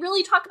 you didn't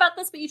really talk about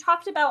this, but you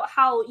talked about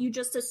how you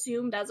just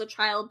assumed as a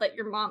child that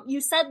your mom,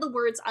 you said the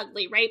words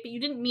ugly, right? But you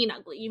didn't mean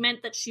ugly. You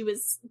meant that she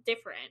was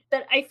different.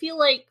 But I feel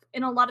like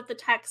in a lot of the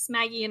texts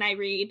Maggie and I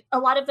read, a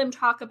lot of them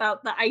talk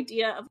about the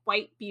idea of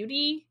white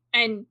beauty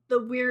and the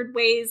weird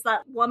ways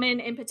that women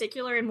in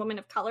particular and women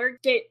of color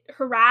get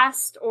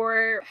harassed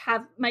or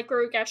have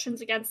microaggressions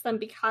against them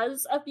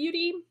because of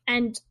beauty.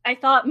 And I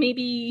thought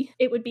maybe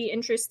it would be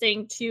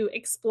interesting to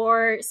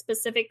explore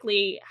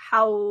specifically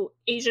how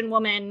Asian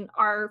women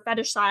are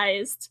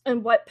fetishized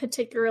and what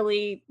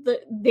particularly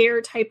their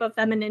type of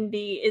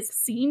femininity is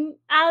seen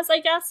as,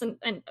 I guess,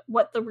 and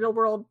what the real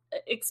world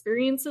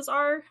experiences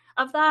are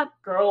of that.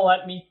 Girl,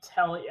 let me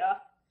tell ya.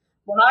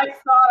 When I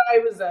thought I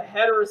was a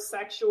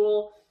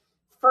heterosexual,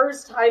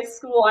 first high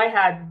school, I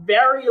had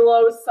very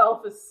low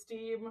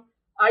self-esteem.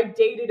 I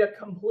dated a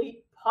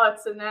complete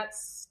putz, and that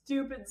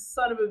stupid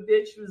son of a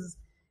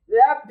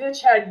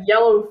bitch had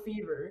yellow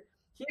fever.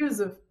 He was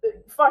a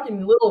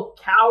fucking little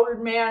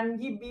coward, man.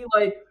 He'd be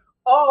like,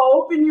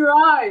 oh, open your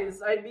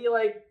eyes. I'd be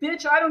like,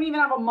 bitch, I don't even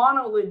have a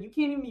monolid. You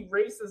can't even be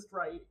racist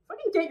right.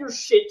 Fucking get your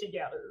shit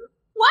together.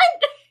 What?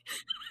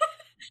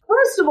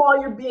 First of all,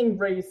 you're being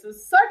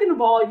racist. Second of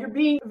all, you're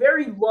being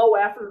very low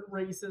effort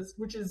racist,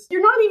 which is,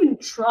 you're not even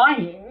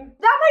trying.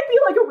 That might be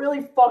like a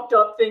really fucked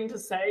up thing to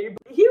say,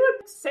 but he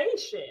would say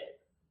shit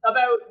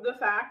about the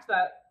fact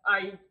that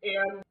I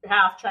am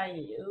half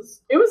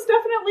Chinese. It was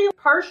definitely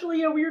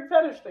partially a weird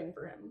fetish thing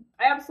for him.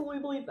 I absolutely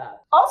believe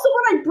that. Also,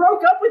 when I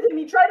broke up with him,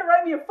 he tried to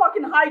write me a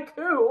fucking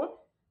haiku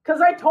because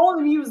I told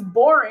him he was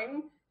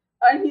boring.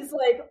 And he's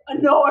like,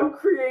 no, I'm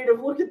creative.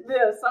 Look at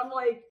this. I'm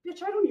like,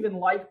 bitch, I don't even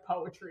like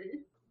poetry.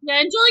 Yeah,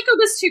 Angelica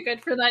was too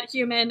good for that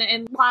human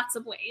in lots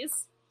of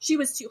ways. She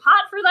was too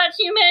hot for that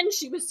human,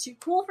 she was too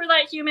cool for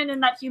that human,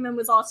 and that human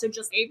was also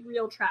just a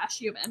real trash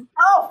human.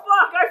 Oh,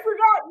 fuck, I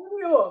forgot you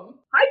knew him.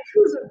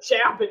 Haikus are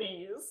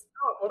Japanese.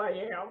 Not what I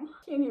am.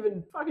 Can't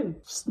even fucking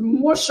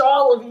smush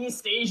all of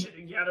East Asia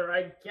together,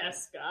 I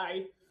guess,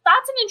 guy.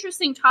 That's an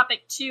interesting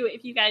topic, too,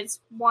 if you guys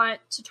want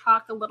to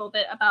talk a little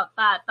bit about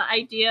that. The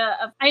idea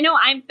of, I know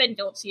I've been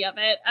guilty of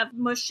it, of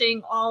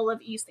mushing all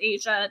of East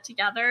Asia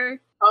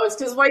together. Oh, it's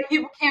because white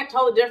people can't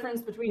tell the difference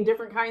between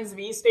different kinds of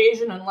East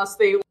Asian unless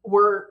they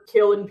were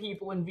killing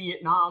people in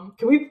Vietnam.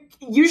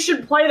 You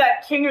should play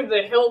that King of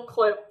the Hill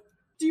clip.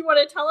 Do you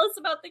want to tell us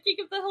about the King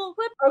of the Hill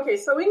clip? Okay,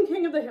 so in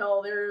King of the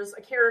Hill, there's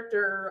a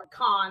character,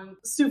 Khan,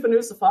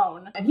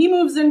 Sufanusaphone, and he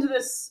moves into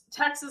this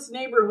Texas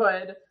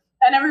neighborhood,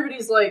 and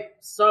everybody's like,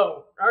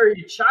 so, are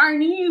you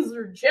Chinese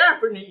or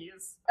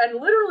Japanese? And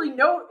literally,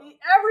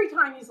 every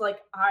time he's like,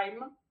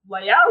 I'm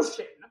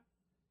Laotian.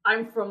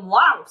 I'm from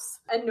Laos.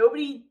 And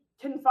nobody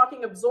can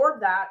fucking absorb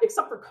that,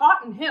 except for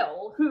Cotton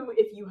Hill, who,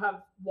 if you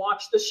have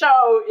watched the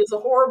show, is a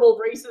horrible,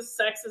 racist,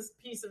 sexist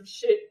piece of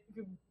shit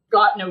who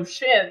got no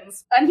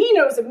shins. And he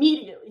knows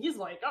immediately. He's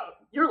like, oh,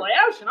 you're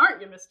Laotian,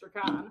 aren't you, Mr.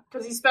 Khan?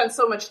 Because he spent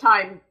so much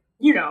time,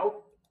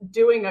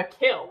 doing a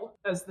kill,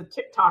 as the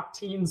TikTok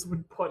teens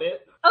would put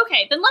it.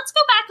 Okay, then let's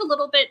go back a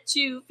little bit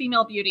to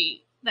female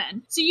beauty,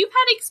 then. So you've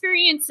had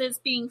experiences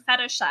being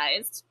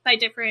fetishized by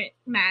different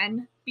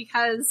men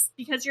because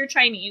you're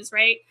Chinese,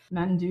 right?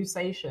 Men do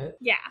say shit.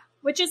 Yeah,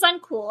 which is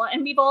uncool.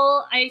 And we've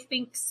all, I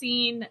think,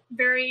 seen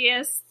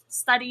various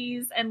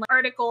studies and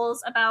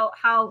articles about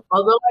how...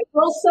 Although I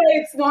will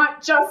say it's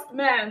not just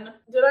men.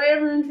 Did I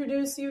ever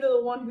introduce you to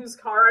the one whose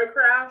car I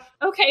crashed?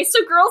 Okay,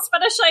 so girls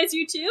fetishize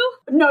you too?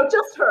 No,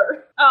 just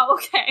her. Oh,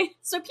 okay.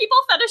 So people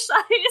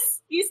fetishize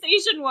East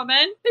Asian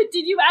women, but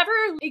did you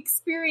ever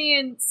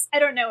experience, I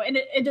don't know,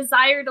 a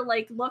desire to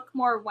like look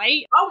more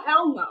white? Oh,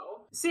 hell no.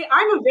 See,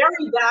 I'm a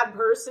very bad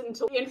person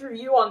to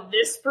interview on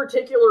this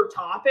particular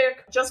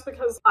topic just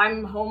because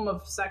I'm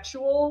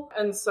homosexual,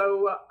 and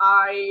so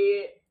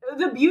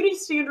the beauty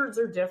standards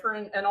are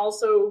different, and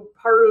also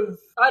part of,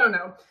 I don't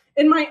know,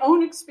 in my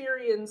own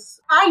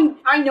experience,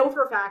 I know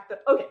for a fact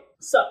that, okay,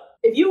 so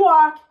if you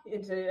walk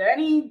into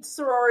any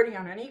sorority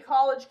on any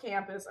college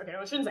campus, okay,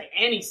 I shouldn't say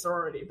any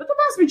sorority, but the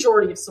vast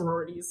majority of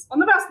sororities on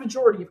the vast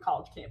majority of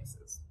college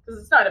campuses,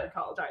 because it's not every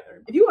college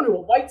either. If you go to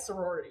a white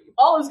sorority,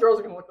 all those girls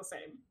are going to look the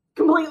same.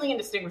 Completely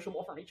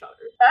indistinguishable from each other.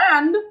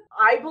 And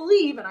I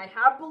believe, and I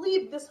have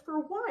believed this for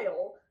a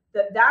while,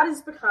 that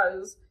is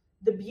because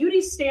the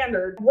beauty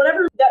standard,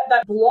 whatever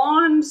that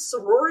blonde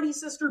sorority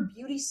sister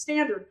beauty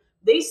standard,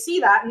 they see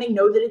that and they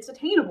know that it's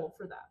attainable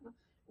for them.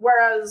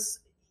 Whereas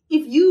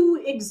if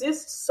you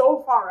exist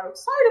so far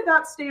outside of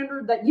that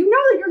standard that you know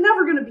that you're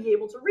never going to be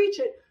able to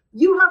reach it,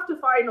 you have to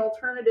find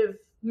alternative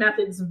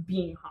methods of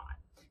being hot,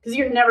 because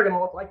you're never going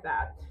to look like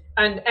that.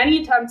 And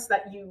any attempts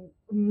that you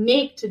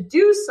make to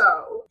do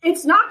so,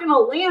 it's not going to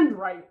land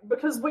right,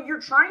 because what you're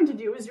trying to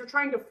do is you're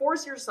trying to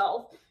force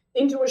yourself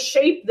into a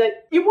shape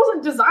that it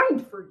wasn't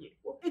designed for you.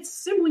 It's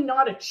simply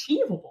not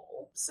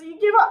achievable. So you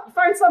give up, you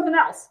find something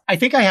else. I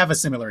think I have a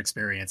similar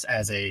experience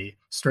as a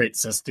straight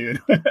cis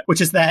dude, which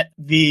is that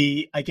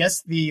the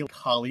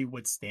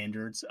Hollywood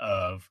standards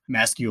of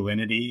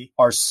masculinity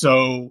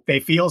they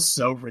feel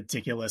so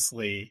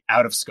ridiculously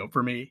out of scope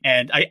for me.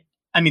 And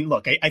I mean,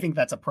 look, I think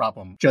that's a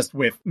problem just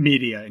with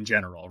media in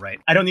general, right?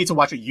 I don't need to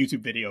watch a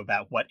YouTube video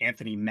about what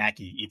Anthony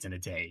Mackie eats in a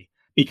day,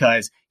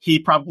 because he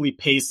probably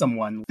pays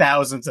someone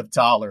thousands of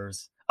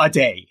dollars a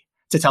day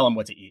to tell him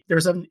what to eat.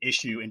 There's an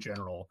issue in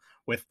general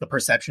with the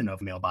perception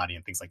of male body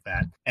and things like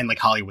that, and like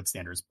Hollywood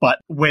standards. But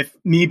with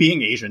me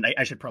being Asian,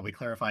 I should probably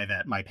clarify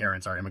that my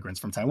parents are immigrants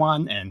from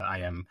Taiwan, and I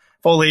am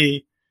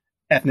fully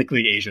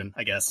ethnically Asian,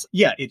 I guess.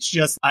 Yeah, it's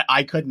just,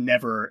 I could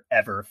never,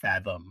 ever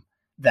fathom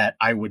that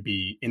I would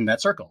be in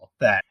that circle,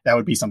 that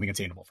would be something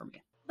attainable for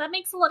me. That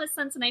makes a lot of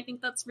sense, and I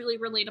think that's really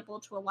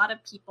relatable to a lot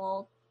of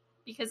people,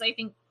 because I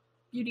think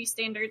beauty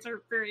standards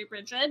are very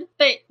rigid.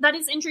 But that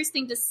is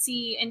interesting to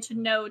see and to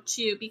know,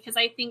 too, because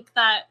I think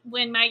that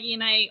when Maggie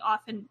and I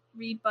often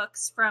read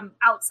books from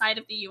outside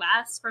of the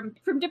US, from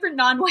different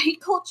non-white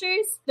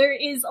cultures, there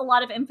is a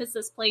lot of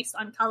emphasis placed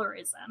on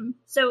colorism.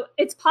 So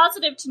it's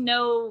positive to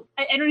know,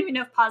 I don't even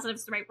know if positive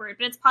is the right word,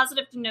 but it's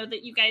positive to know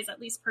that you guys, at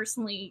least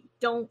personally,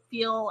 don't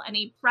feel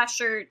any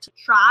pressure to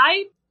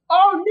try.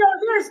 Oh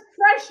no, there's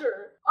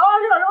pressure.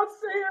 Oh no, don't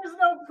say there's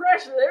no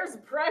pressure. There's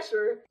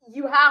pressure.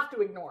 You have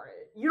to ignore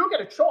it. You don't get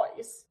a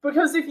choice.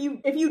 Because if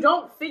you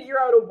don't figure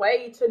out a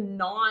way to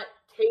not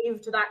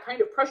cave to that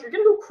kind of pressure, you're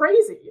gonna go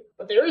crazy.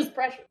 But there is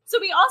pressure. So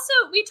we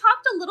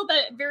talked a little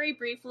bit very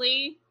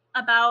briefly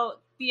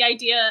about the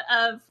idea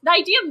of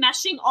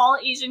meshing all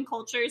Asian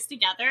cultures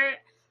together.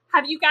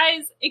 Have you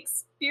guys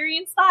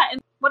experienced that?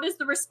 And what is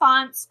the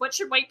response? What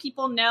should white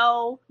people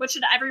know? What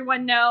should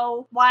everyone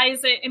know? Why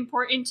is it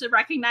important to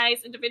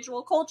recognize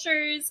individual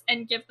cultures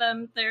and give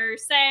them their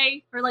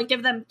say, or like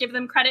give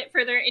them credit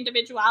for their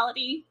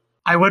individuality?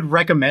 I would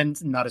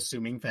recommend not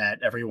assuming that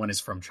everyone is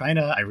from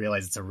China. I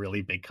realize it's a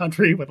really big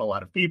country with a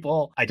lot of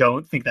people. I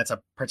don't think that's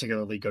a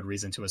particularly good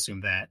reason to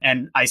assume that.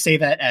 And I say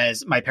that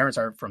as my parents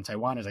are from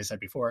Taiwan, as I said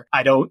before.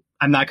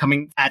 I'm not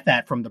coming at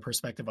that from the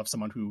perspective of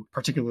someone who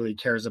particularly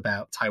cares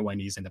about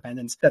Taiwanese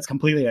independence. That's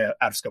completely out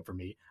of scope for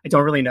me. I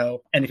don't really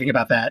know anything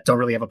about that. Don't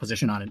really have a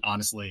position on it,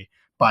 honestly.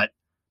 But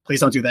please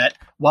don't do that.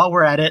 While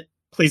we're at it,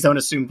 please don't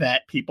assume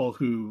that people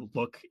who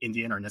look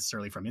Indian are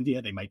necessarily from India.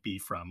 They might be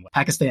from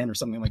Pakistan or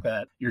something like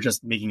that. You're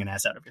just making an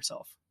ass out of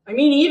yourself. I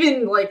mean,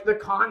 even like the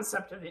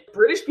concept of it,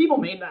 British people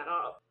made that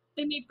up.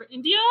 They made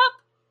India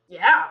up?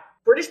 Yeah.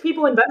 British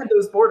people invented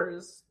those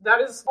borders.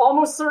 That is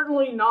almost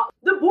certainly not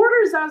the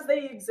borders as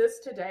they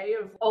exist today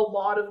of a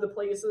lot of the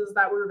places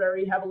that were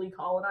very heavily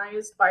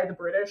colonized by the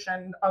British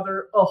and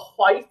other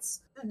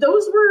whites.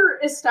 Those were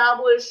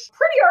established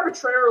pretty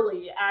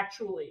arbitrarily,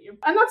 actually.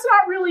 And that's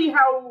not really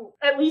how,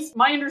 at least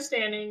my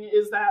understanding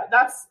is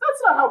that's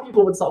not how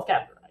people would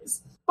self-categorize.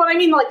 But I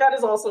mean, like, that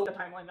is also the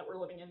timeline that we're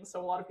living in. So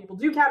a lot of people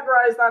do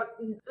categorize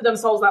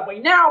themselves that way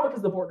now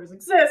because the borders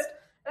exist.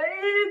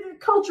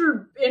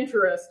 Culture,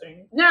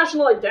 interesting.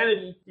 National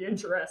identity,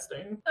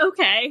 interesting.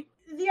 Okay.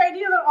 The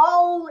idea that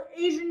all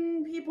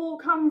Asian people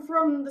come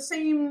from the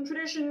same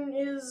tradition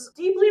is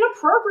deeply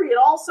inappropriate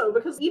also,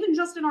 because even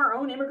just in our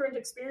own immigrant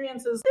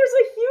experiences, there's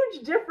a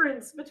huge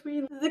difference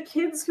between the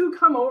kids who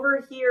come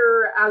over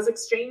here as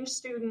exchange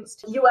students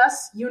to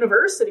US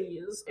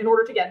universities in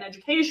order to get an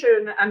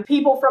education, and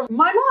people from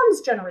my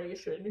mom's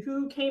generation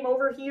who came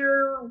over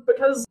here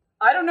because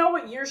I don't know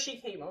what year she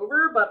came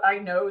over, but I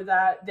know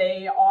that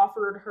they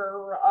offered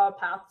her a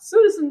path to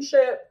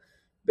citizenship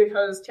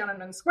because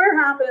Tiananmen Square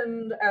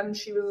happened and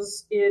she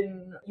was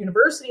in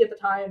university at the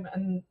time,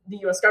 and the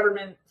US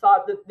government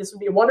thought that this would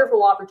be a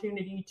wonderful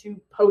opportunity to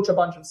poach a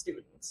bunch of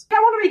students. I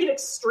want to make it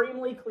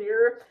extremely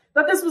clear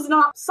that this was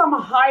not some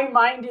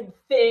high-minded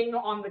thing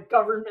on the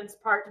government's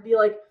part to be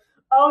like,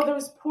 oh,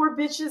 those poor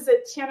bitches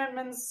at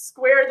Tiananmen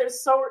Square, they're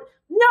so...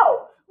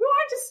 No! We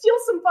wanted to steal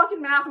some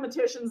fucking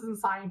mathematicians and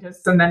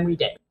scientists, and then we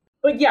did.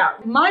 But yeah,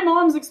 my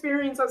mom's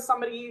experience as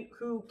somebody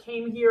who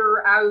came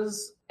here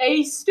as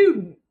a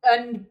student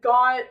and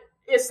got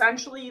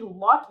essentially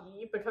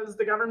lucky because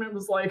the government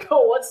was like,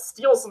 oh, let's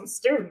steal some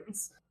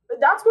students.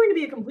 That's going to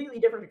be a completely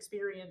different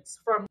experience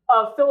from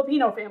a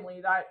Filipino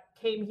family that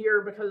came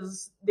here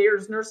because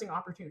there's nursing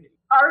opportunity.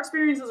 Our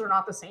experiences are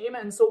not the same,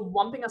 and so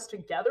lumping us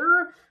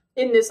together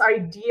in this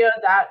idea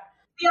that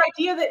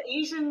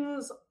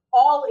Asians,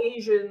 all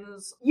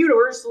Asians,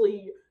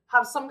 universally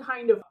have some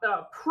kind of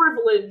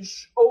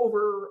privilege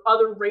over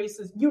other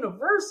races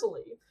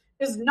universally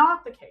is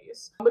not the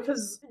case.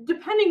 Because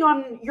depending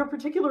on your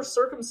particular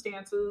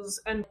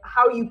circumstances and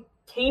how you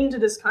came to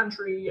this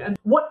country and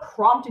what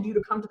prompted you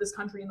to come to this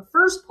country in the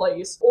first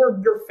place, or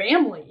your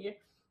family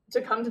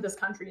to come to this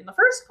country in the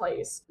first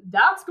place,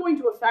 that's going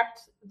to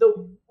affect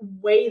the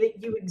way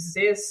that you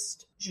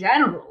exist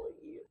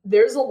generally.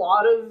 There's a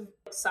lot of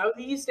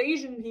Southeast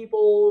Asian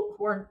people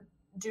who are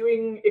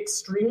doing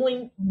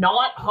extremely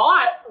not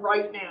hot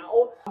right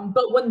now.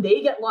 But when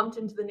they get lumped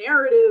into the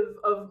narrative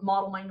of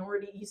model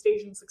minority East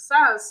Asian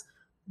success,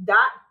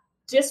 that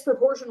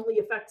disproportionately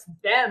affects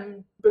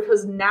them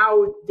because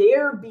now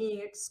they're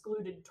being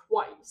excluded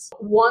twice.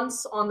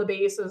 Once on the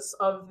basis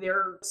of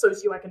their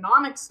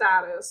socioeconomic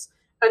status,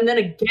 and then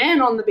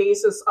again on the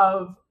basis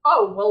of,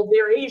 oh, well,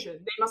 they're Asian.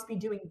 They must be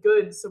doing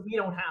good, so we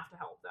don't have to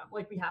help them.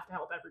 Like, we have to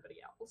help everybody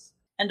else.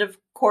 And of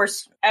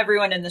course,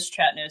 everyone in this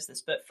chat knows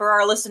this, but for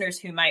our listeners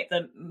who might,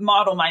 the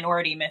model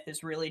minority myth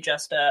is really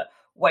just a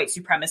white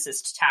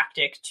supremacist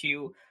tactic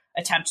to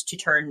attempt to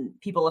turn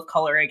people of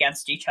color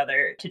against each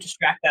other, to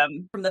distract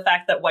them from the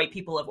fact that white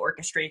people have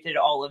orchestrated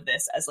all of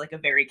this as like a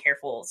very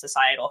careful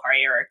societal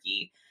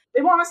hierarchy.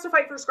 They want us to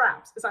fight for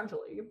scraps,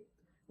 essentially,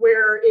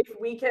 where if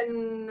we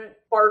can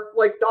bark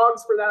like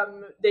dogs for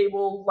them, they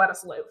will let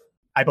us live.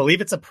 I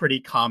believe it's a pretty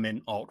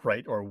common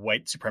alt-right or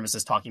white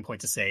supremacist talking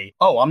point to say,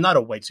 oh, I'm not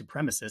a white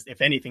supremacist.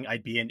 If anything,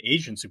 I'd be an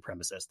Asian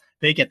supremacist.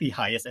 They get the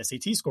highest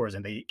SAT scores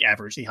and they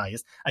average the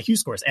highest IQ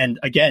scores. And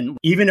again,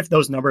 even if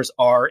those numbers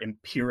are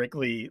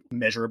empirically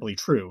measurably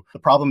true, the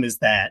problem is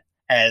that,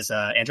 as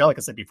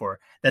Angelica said before,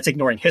 that's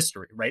ignoring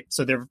history, right?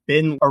 So there have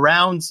been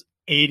around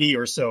 80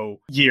 or so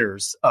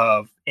years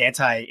of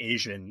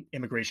anti-Asian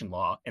immigration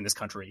law in this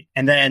country.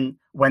 And then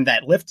when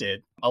that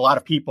lifted, a lot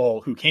of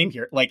people who came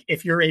here, like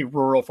if you're a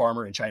rural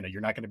farmer in China,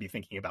 you're not going to be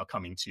thinking about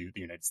coming to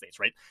the United States,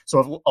 right? So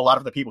if a lot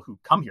of the people who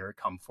come here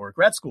come for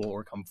grad school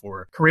or come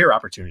for career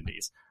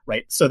opportunities,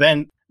 right? So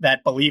then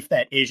that belief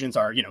that Asians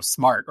are,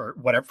 smart or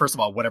whatever, first of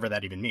all, whatever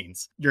that even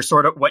means,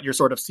 what you're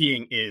sort of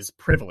seeing is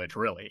privilege,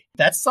 really.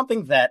 That's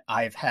something that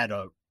I've had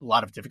a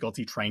lot of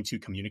difficulty trying to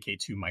communicate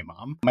to my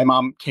mom. My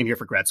mom came here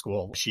for grad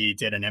school. She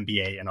did an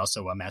MBA and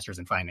also a master's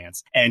in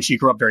finance. And she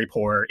grew up very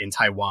poor in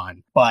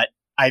Taiwan. But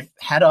I've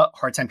had a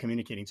hard time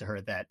communicating to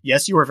her that,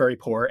 yes, you were very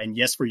poor. And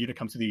yes, for you to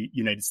come to the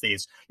United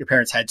States, your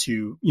parents had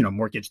to,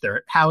 mortgage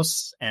their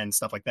house and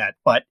stuff like that.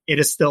 But it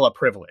is still a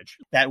privilege.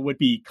 That would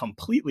be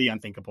completely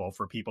unthinkable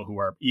for people who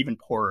are even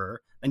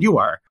poorer than you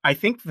are. I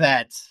think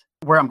that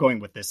where I'm going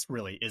with this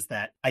really is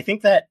that I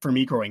think that for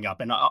me growing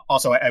up, and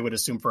also I would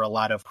assume for a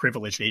lot of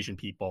privileged Asian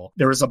people,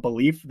 there is a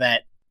belief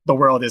that the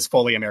world is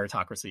fully a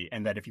meritocracy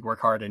and that if you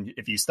work hard and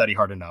if you study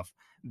hard enough,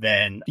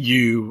 then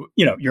you're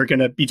going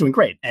to be doing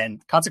great.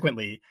 And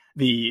consequently,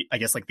 the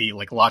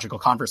logical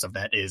converse of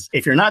that is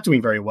if you're not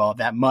doing very well,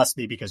 that must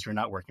be because you're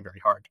not working very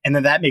hard. And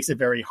then that makes it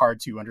very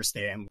hard to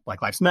understand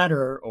Black Lives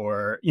Matter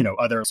or,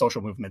 other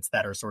social movements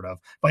that are sort of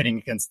fighting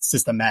against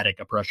systematic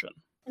oppression.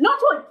 Not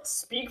to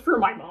speak for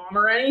my mom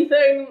or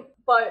anything,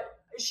 but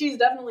she's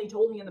definitely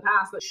told me in the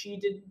past that she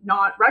did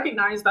not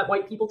recognize that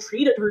white people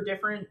treated her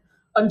different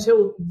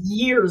until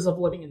years of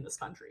living in this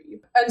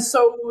country. And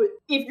so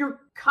if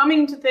you're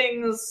coming to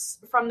things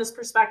from this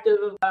perspective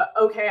of,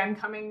 okay, I'm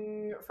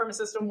coming from a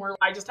system where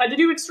I just had to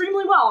do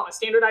extremely well on a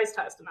standardized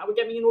test and that would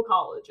get me into a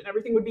college and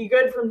everything would be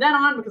good from then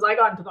on because I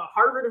got into the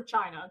Harvard of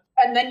China.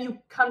 And then you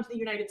come to the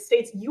United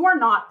States, you are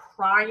not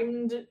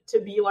primed to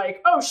be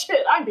like, oh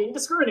shit, I'm being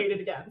discriminated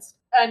against.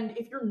 And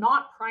if you're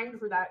not primed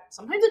for that,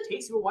 sometimes it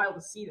takes you a while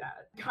to see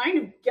that. Kind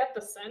of get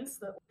the sense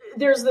that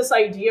there's this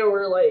idea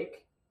where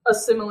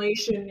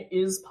assimilation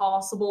is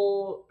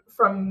possible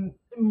from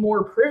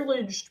more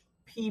privileged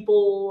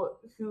people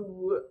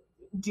who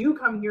do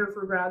come here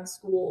for grad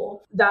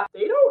school, that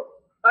I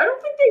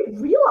don't think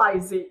they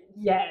realize it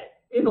yet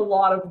in a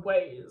lot of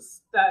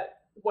ways,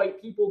 that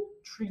white people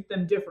treat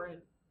them different,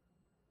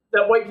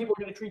 that white people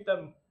are going to treat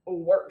them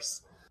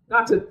worse.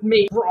 Not to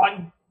make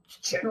broad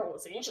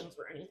generalizations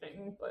or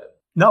anything, but...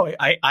 No,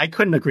 I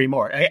couldn't agree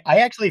more. I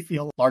actually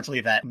feel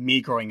largely that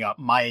me growing up,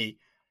 my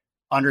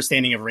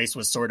understanding of race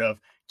was sort of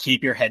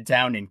keep your head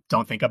down and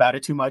don't think about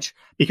it too much,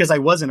 because I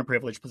was in a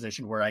privileged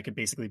position where I could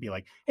basically be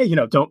like, hey,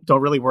 don't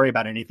really worry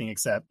about anything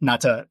except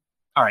not to.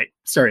 All right,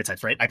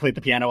 stereotypes, right? I played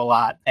the piano a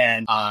lot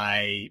and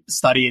I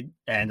studied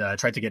and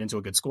tried to get into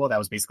a good school. That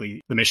was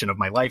basically the mission of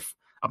my life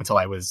up until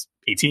I was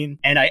 18.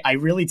 And I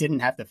really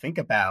didn't have to think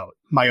about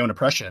my own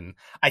oppression.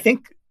 I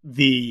think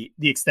the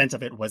extent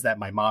of it was that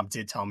my mom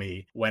did tell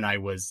me when I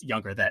was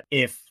younger that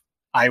if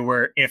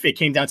it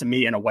came down to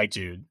me and a white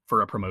dude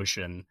for a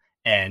promotion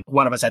and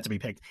one of us had to be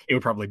picked, it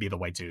would probably be the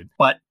white dude.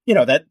 But,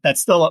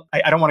 that's still,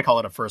 I don't want to call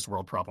it a first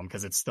world problem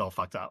because it's still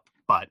fucked up.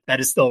 But that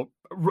is still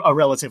a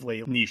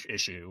relatively niche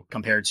issue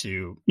compared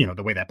to,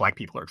 the way that Black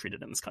people are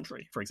treated in this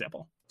country, for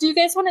example. Do you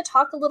guys want to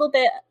talk a little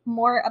bit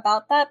more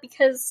about that?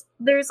 Because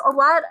there's a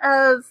lot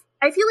of,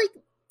 I feel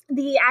like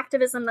the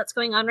activism that's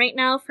going on right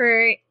now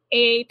for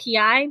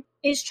AAPI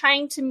is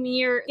trying to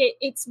mirror,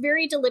 it's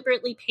very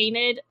deliberately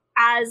painted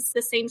as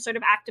the same sort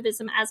of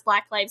activism as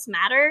Black Lives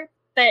Matter,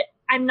 but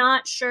I'm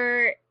not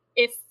sure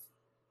if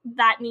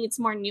that needs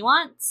more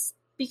nuance,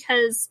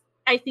 because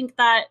I think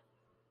that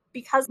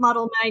because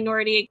model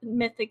minority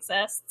myth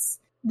exists,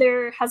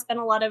 there has been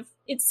a lot of,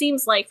 it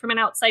seems like from an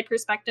outside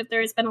perspective, there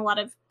has been a lot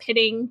of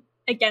pitting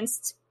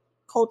against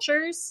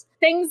cultures.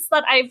 Things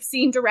that I've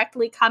seen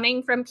directly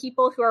coming from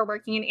people who are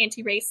working in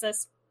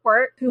anti-racist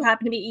work, who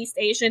happen to be East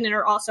Asian and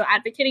are also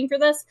advocating for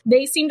this,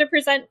 they seem to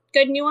present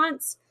good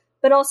nuance.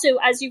 But also,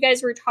 as you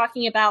guys were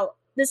talking about,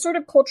 this sort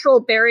of cultural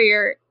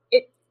barrier,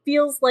 it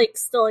feels like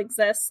still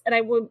exists. And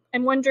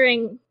I'm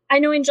wondering, I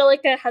know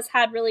Angelica has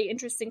had really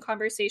interesting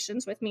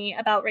conversations with me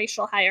about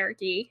racial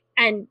hierarchy.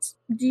 And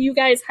do you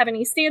guys have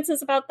any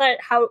stances about that?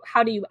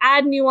 How do you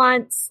add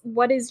nuance?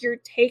 What is your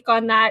take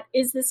on that?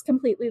 Is this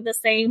completely the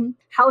same?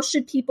 How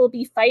should people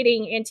be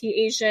fighting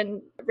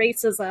anti-Asian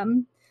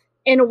racism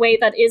in a way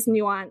that is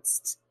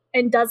nuanced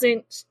and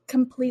doesn't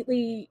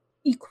completely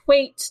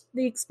equate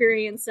the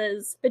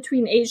experiences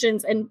between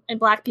Asians and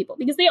Black people?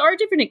 Because they are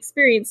different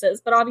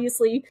experiences, but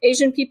obviously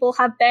Asian people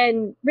have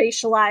been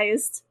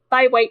racialized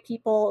by white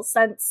people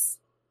since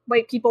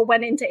white people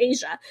went into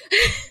Asia.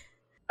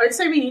 I'd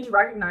say we need to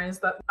recognize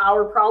that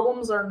our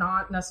problems are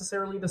not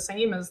necessarily the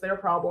same as their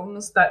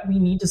problems, that we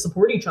need to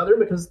support each other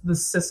because the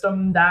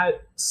system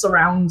that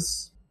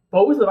surrounds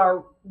both of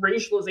our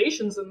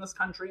racializations in this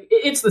country,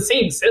 it's the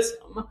same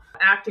system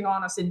acting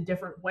on us in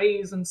different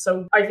ways. And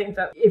so I think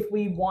that if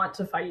we want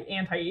to fight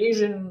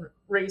anti-Asian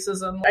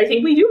racism, I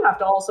think we do have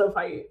to also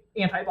fight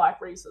anti-Black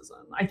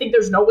racism. I think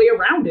there's no way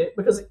around it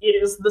because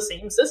it is the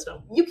same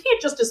system. You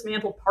can't just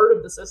dismantle part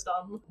of the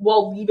system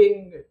while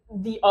leaving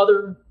the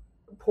other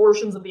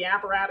portions of the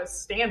apparatus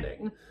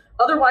standing.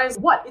 Otherwise,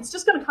 what? It's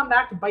just going to come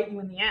back to bite you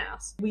in the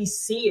ass. We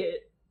see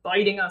it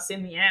biting us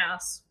in the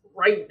ass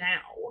right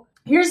now.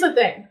 Here's the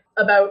thing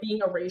about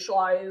being a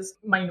racialized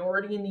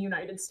minority in the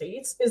United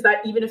States is that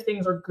even if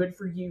things are good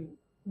for you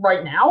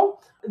right now,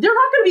 they're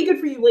not going to be good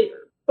for you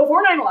later.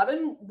 Before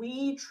 9/11,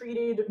 we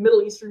treated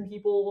Middle Eastern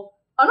people,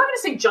 I'm not going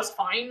to say just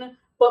fine,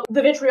 but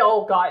the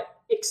vitriol got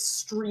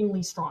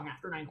extremely strong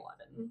after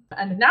 9/11.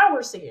 And now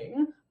we're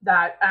seeing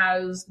that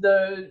as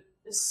the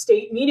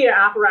state media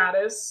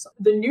apparatus,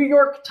 the New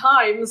York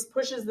Times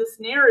pushes this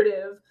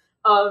narrative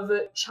of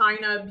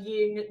China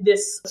being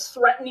this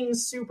threatening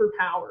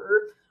superpower,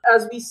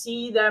 as we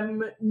see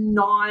them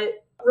not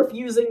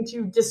refusing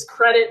to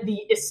discredit the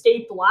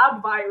escaped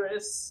lab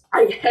virus.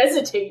 I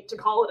hesitate to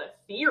call it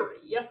a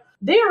theory.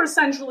 They are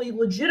essentially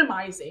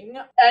legitimizing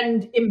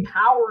and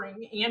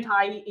empowering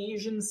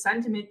anti-Asian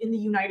sentiment in the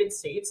United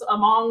States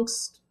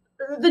amongst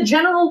the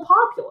general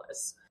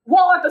populace,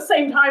 while at the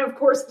same time, of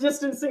course,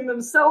 distancing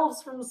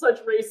themselves from such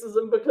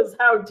racism, because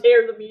how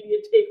dare the media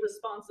take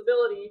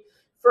responsibility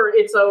for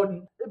its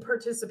own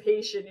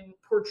participation in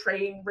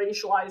portraying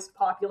racialized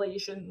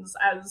populations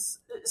as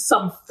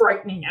some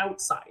frightening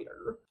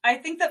outsider. I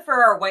think that for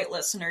our white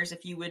listeners,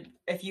 if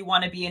you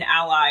want to be an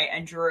ally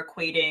and you're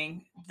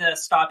equating the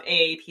Stop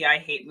AAPI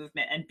hate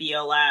movement and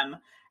BLM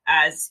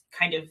as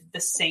kind of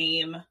the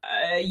same,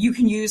 you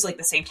can use like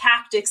the same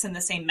tactics and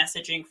the same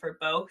messaging for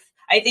both.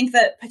 I think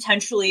that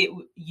potentially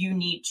you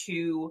need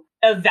to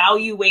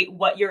evaluate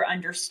what your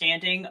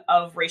understanding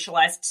of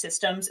racialized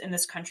systems in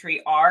this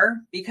country are,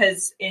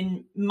 because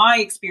in my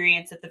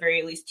experience, at the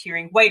very least,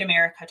 hearing white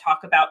America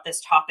talk about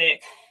this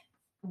topic,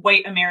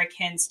 white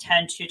Americans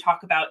tend to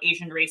talk about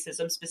Asian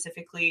racism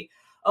specifically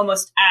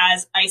almost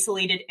as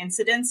isolated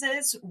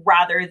incidences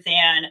rather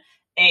than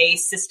a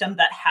system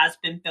that has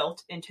been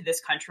built into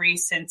this country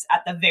since,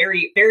 at the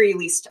very, very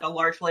least, a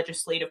large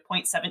legislative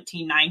point,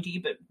 1790,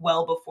 but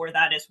well before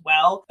that as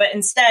well. But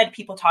instead,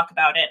 people talk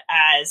about it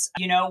as,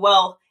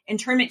 well,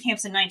 internment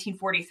camps in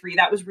 1943,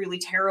 that was really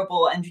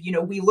terrible. And,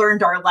 we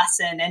learned our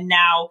lesson. And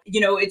now,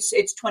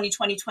 it's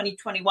 2020,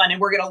 2021, and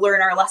we're going to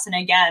learn our lesson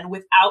again,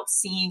 without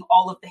seeing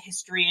all of the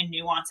history and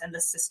nuance and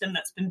the system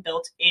that's been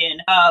built in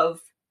of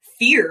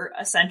fear,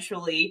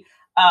 essentially,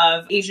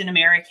 of Asian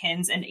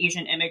Americans and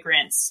Asian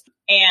immigrants.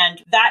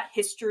 And that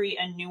history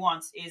and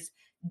nuance is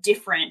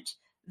different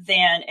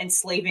than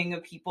enslaving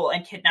of people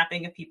and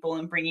kidnapping of people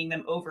and bringing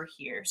them over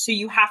here. So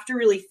you have to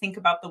really think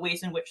about the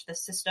ways in which the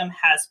system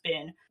has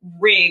been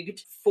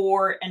rigged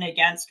for and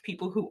against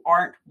people who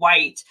aren't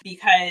white,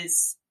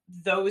 because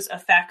those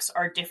effects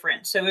are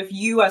different. So if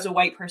you as a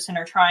white person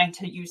are trying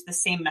to use the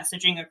same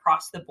messaging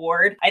across the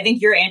board, I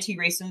think your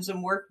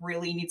anti-racism work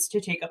really needs to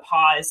take a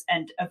pause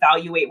and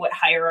evaluate what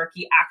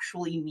hierarchy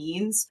actually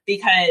means,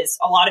 because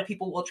a lot of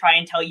people will try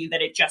and tell you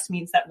that it just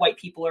means that white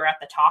people are at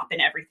the top and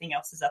everything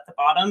else is at the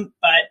bottom.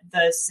 But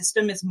the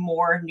system is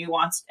more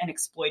nuanced and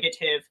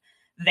exploitative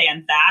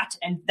than that.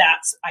 And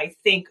that's, I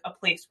think, a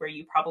place where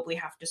you probably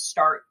have to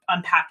start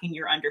unpacking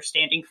your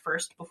understanding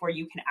first before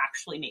you can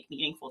actually make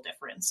meaningful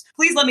difference.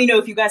 Please let me know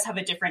if you guys have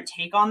a different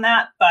take on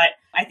that. But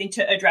I think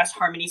to address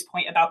Harmony's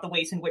point about the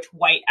ways in which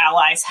white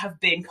allies have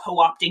been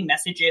co-opting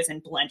messages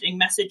and blending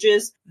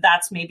messages,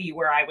 that's maybe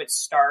where I would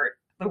start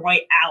the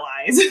white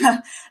allies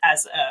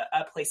as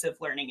a place of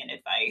learning and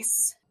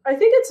advice. I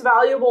think it's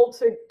valuable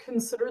to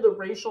consider the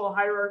racial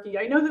hierarchy.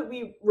 I know that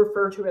we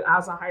refer to it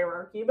as a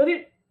hierarchy, but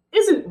it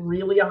isn't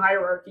really a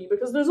hierarchy,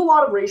 because there's a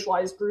lot of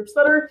racialized groups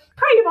that are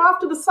kind of off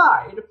to the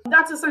side.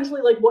 That's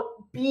essentially like what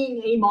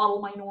being a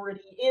model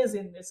minority is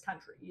in this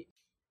country.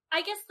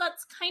 I guess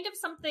that's kind of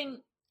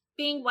something,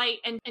 being white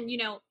and you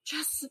know,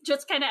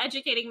 just kind of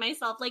educating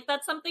myself, like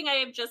that's something I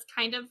have just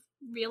kind of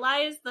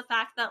realized, the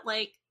fact that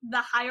like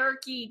the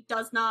hierarchy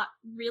does not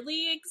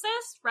really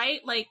exist, right?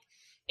 Like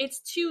it's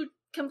two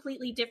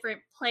completely different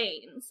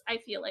planes. I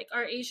feel like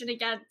our Asian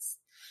against,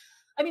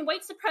 I mean,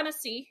 white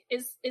supremacy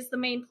is the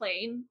main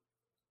plane,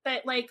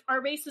 but like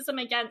our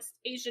racism against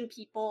Asian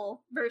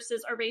people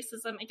versus our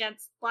racism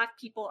against Black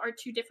people are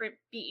two different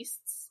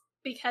beasts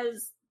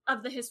because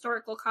of the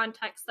historical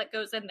context that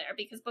goes in there.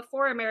 Because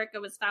before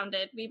America was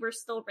founded, we were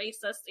still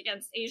racist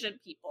against Asian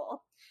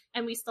people,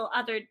 and we still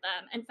othered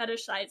them and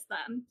fetishized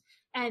them.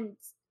 And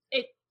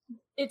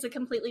it's a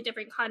completely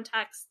different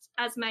context,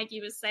 as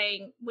Maggie was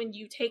saying, when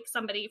you take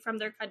somebody from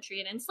their country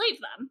and enslave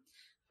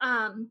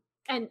them.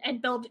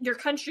 And build your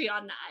country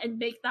on that and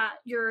make that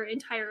your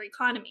entire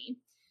economy.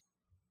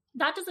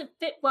 That doesn't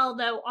fit well,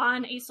 though,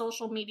 on a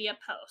social media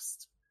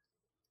post.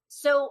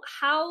 So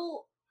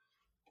how...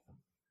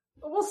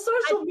 Well,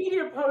 social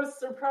media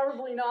posts are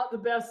probably not the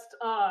best,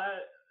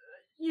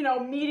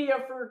 media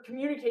for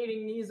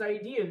communicating these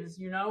ideas,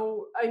 you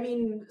know? I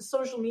mean,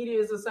 social media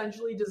is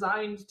essentially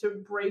designed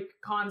to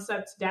break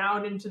concepts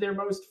down into their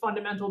most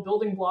fundamental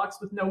building blocks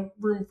with no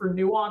room for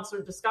nuance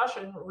or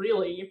discussion,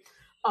 really.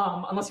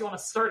 Unless you want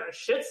to start a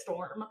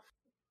shitstorm.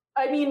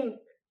 I mean,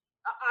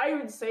 I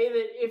would say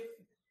that if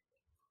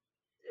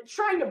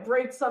trying to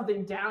break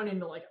something down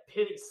into like a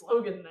pithy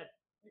slogan that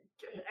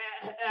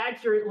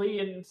accurately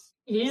and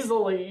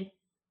easily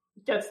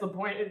gets the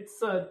point,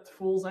 it's a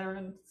fool's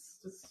errand. It's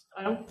just,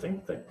 I don't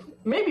think that,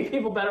 maybe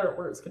people better at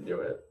words can do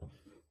it,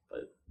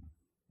 but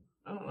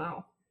I don't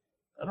know.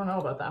 I don't know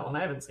about that one.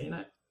 I haven't seen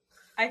it.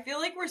 I feel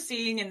like we're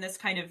seeing in this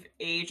kind of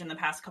age in the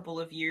past couple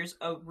of years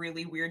a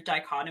really weird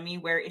dichotomy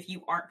where if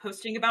you aren't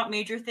posting about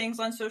major things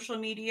on social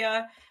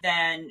media,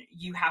 then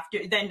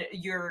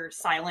you're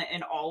silent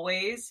in all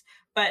ways.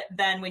 But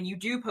then when you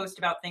do post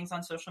about things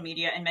on social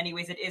media, in many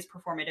ways it is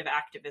performative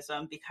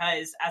activism,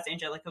 because as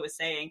Angelica was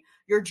saying,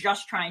 you're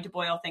just trying to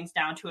boil things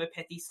down to a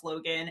pithy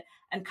slogan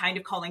and kind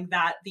of calling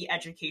that the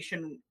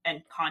education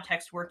and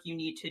context work you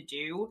need to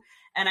do.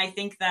 And I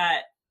think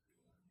that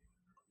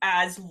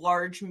as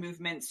large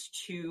movements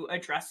to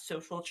address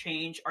social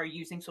change are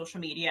using social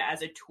media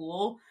as a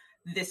tool,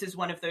 this is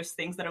one of those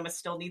things that almost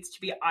still needs to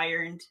be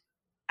ironed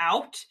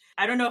out.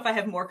 I don't know if I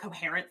have more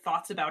coherent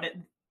thoughts about it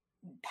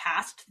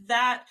past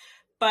that,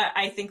 but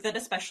I think that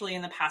especially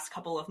in the past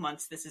couple of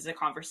months, this is a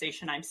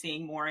conversation I'm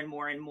seeing more and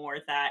more and more,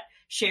 that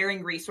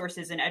sharing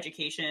resources and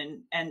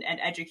education and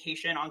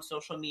education on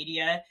social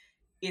media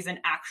isn't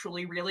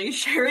actually really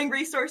sharing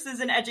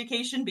resources and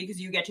education, because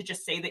you get to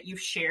just say that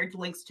you've shared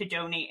links to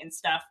donate and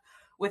stuff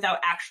without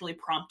actually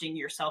prompting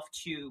yourself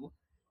to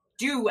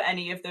do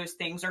any of those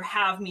things or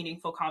have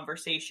meaningful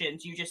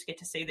conversations. You just get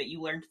to say that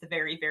you learned the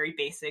very, very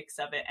basics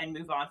of it and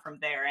move on from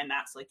there. And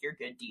that's like your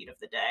good deed of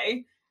the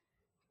day.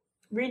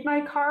 Read my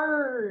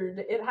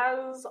card. It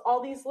has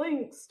all these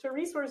links to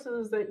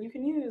resources that you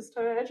can use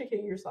to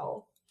educate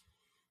yourself.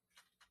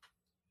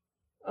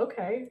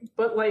 Okay,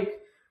 but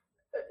like,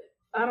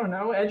 I don't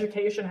know,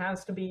 education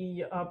has to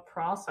be a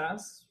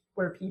process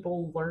where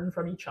people learn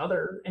from each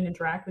other and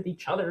interact with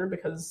each other,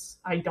 because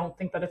I don't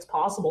think that it's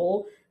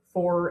possible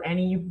for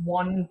any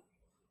one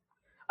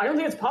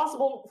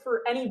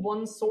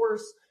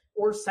source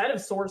or set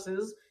of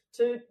sources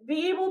to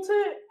be able to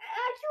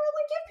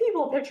accurately give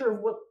people a picture of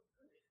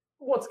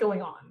what's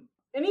going on.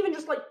 And even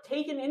just like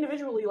taken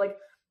individually, like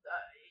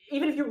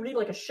even if you read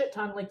like a shit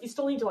ton, like you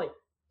still need to like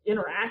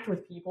interact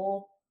with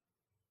people.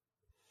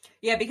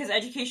 Yeah, because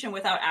education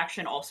without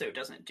action also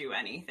doesn't do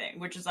anything,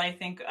 which is, I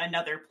think,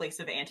 another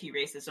place of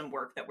anti-racism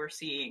work that we're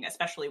seeing,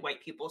 especially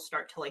white people,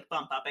 start to like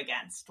bump up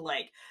against.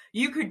 Like,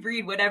 you could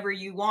read whatever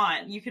you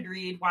want. You could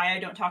read Why I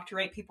Don't Talk to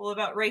White People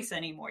About Race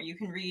Anymore. You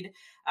can read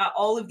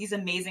all of these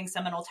amazing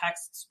seminal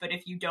texts, but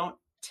if you don't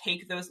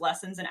take those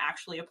lessons and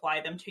actually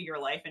apply them to your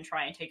life and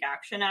try and take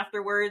action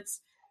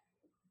afterwards,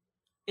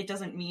 it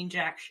doesn't mean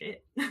jack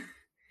shit.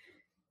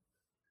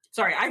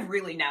 Sorry, I've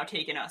really now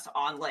taken us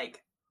on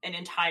like an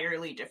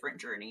entirely different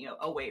journey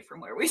away from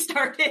where we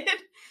started.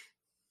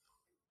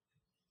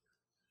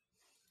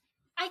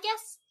 I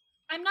guess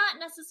I'm not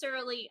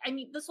necessarily, I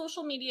mean, the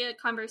social media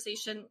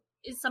conversation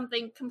is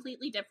something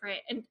completely different.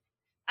 And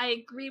I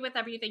agree with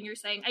everything you're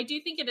saying. I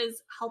do think it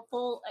is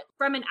helpful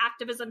from an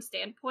activism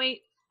standpoint.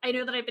 I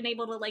know that I've been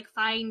able to like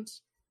find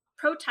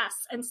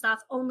protests and stuff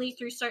only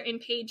through certain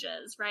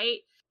pages, right?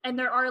 And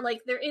there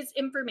is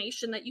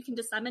information that you can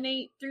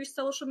disseminate through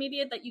social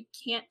media that you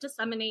can't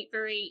disseminate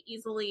very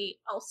easily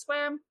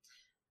elsewhere.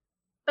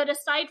 But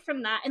aside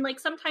from that, and like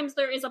sometimes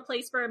there is a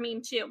place for a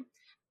meme too.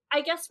 I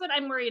guess what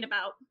I'm worried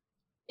about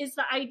is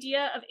the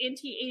idea of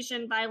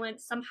anti-Asian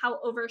violence somehow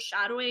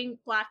overshadowing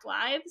Black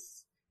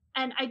lives.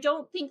 And I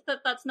don't think that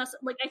that's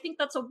necessarily, like, I think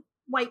that's a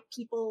white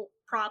people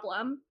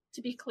problem,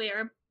 to be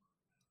clear.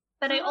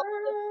 But I also...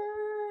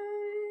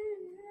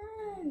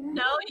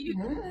 No, you...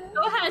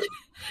 Go ahead.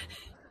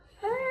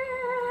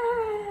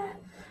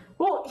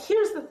 Well,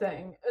 here's the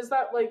thing, is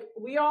that, like,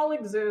 we all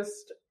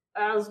exist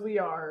as we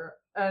are,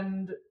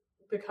 and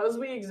because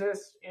we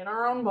exist in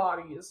our own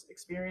bodies,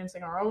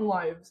 experiencing our own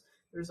lives,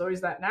 there's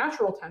always that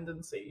natural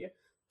tendency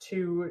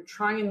to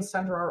try and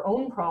center our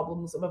own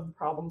problems above the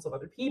problems of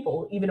other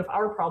people, even if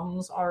our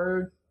problems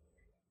are...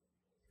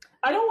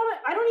 I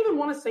don't even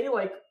want to say,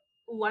 like,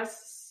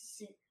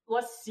 less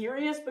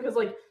serious, because,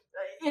 like,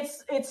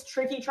 it's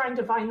tricky trying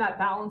to find that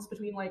balance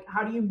between, like,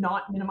 how do you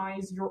not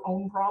minimize your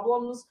own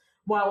problems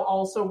while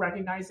also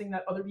recognizing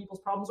that other people's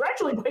problems are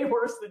actually way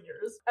worse than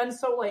yours. And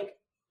so, like,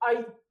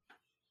 I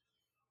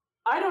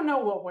don't know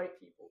what white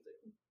people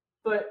do,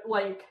 but,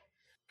 like,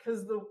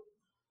 because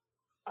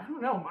I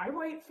don't know, my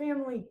white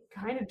family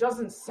kind of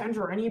doesn't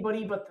center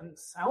anybody but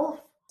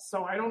themselves,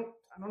 so I don't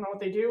know what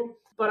they do.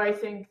 But I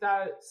think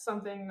that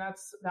something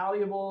that's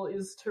valuable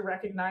is to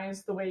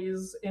recognize the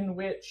ways in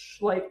which,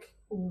 like,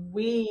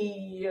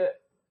 we,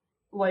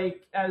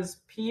 like, as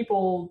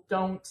people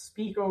don't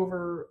speak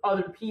over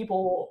other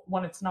people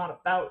when it's not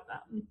about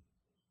them.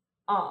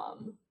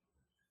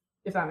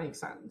 If that makes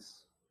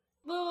sense.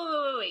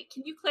 Wait.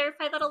 Can you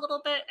clarify that a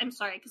little bit? I'm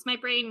sorry, because my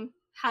brain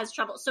has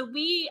trouble. So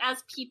we,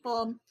 as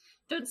people,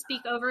 don't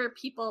speak over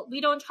people.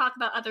 We don't talk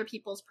about other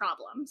people's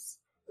problems.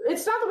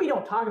 It's not that we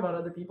don't talk about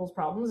other people's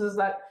problems.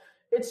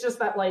 It's just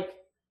that, like,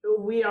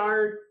 we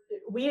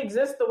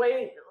exist the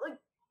way, like,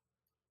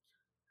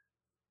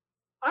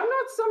 I'm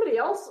not somebody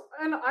else,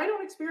 and I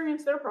don't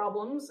experience their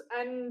problems,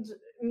 and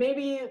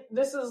maybe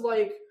this is,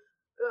 like,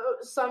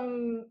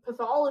 some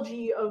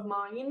pathology of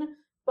mine,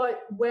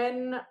 but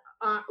when,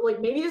 like,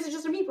 maybe this is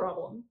just a me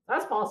problem.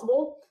 That's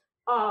possible.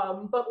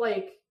 But,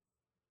 like,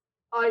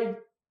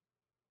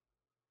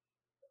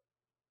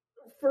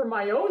 for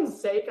my own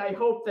sake, I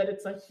hope that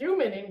it's a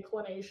human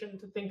inclination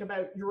to think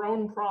about your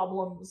own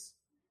problems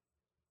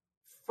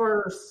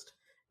first.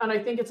 And I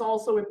think it's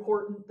also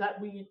important that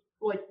we,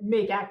 like,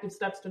 make active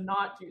steps to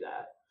not do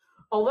that.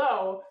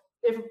 Although,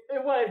 if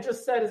what I've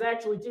just said is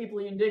actually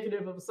deeply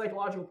indicative of a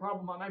psychological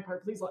problem on my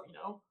part, please let me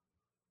know.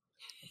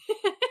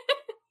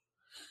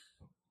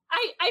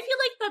 I feel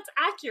like that's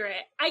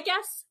accurate.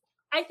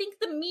 I think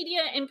the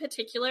media in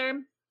particular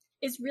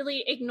is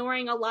really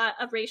ignoring a lot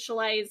of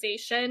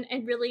racialization,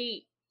 and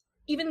really,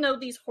 even though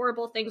these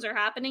horrible things are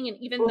happening, and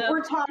even though... If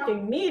we're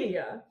talking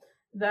media,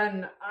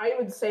 then I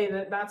would say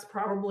that that's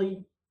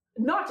probably,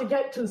 not to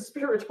get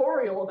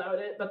conspiratorial about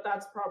it, but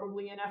that's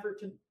probably an effort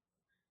to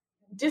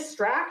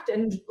distract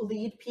and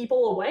lead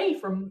people away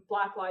from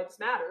Black Lives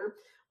Matter.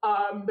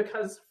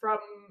 Because from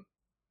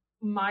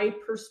my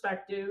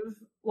perspective,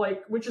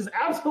 like, which is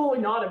absolutely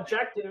not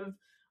objective,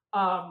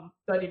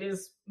 but it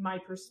is my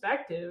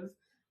perspective,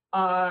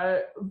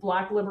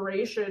 Black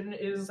liberation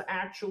is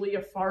actually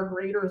a far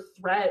greater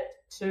threat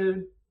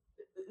to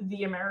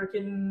the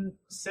American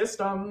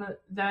system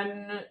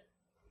than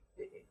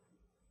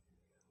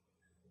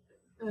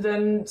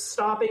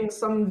stopping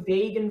some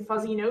vague and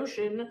fuzzy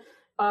notion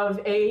of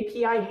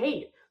AAPI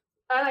hate.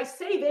 And I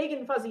say vague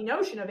and fuzzy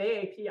notion of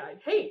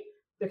AAPI hate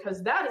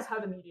because that is how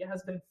the media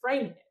has been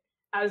framing it,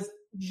 as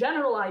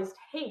generalized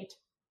hate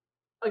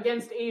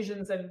against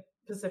Asians and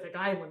Pacific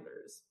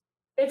Islanders.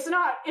 It's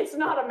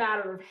not a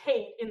matter of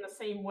hate in the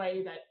same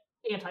way that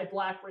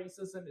anti-Black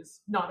racism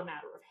is not a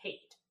matter of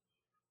hate.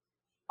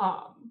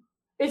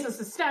 It's a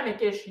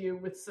systemic issue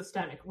with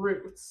systemic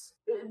roots.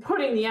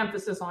 Putting the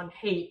emphasis on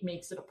hate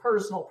makes it a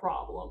personal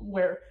problem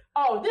where,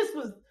 this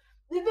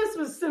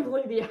was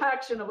simply the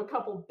action of a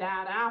couple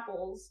bad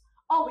apples.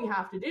 All we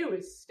have to do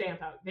is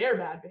stamp out their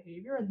bad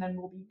behavior and then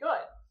we'll be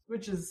good,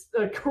 which is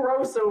a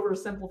gross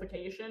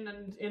oversimplification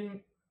and,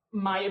 in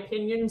my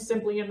opinion,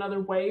 simply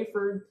another way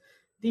for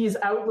these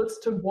outlets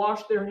to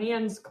wash their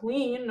hands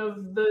clean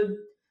of the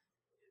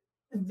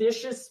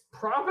vicious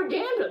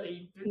propaganda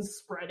they've been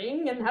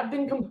spreading and have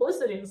been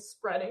complicit in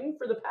spreading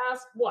for the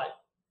past,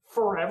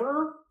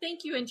 forever?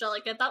 Thank you,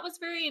 Angelica. That was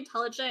very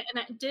intelligent,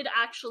 and it did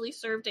actually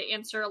serve to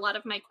answer a lot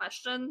of my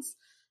questions.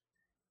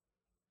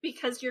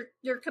 because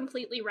you're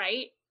completely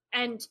right.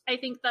 And I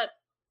think that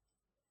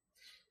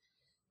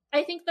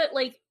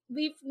like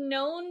we've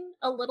known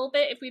a little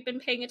bit, if we've been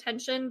paying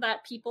attention,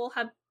 that people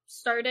have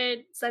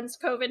started, since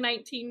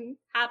COVID-19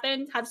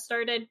 happened, have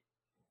started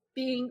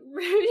being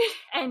rude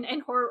and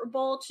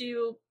horrible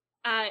to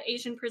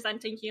Asian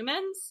presenting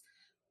humans,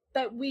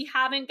 but we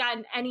haven't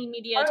gotten any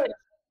media attention.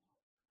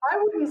 I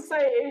wouldn't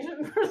say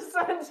Asian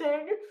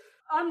presenting.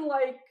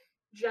 Unlike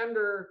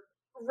gender,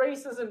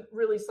 race isn't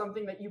really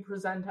something that you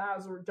present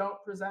as or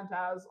don't present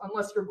as,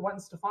 unless you're Gwen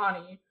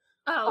Stefani.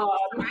 Oh,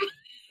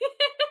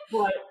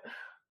 but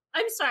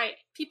I'm sorry.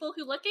 People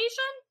who look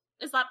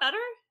Asian? Is that better?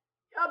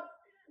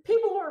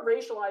 People who are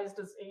racialized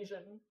as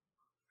Asian.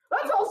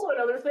 That's also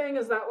another thing,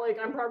 is that, like,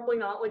 I'm probably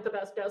not, like, the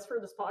best guest for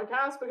this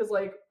podcast, because,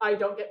 like, I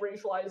don't get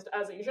racialized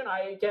as Asian.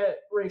 I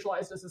get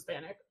racialized as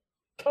Hispanic.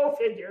 Go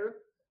figure.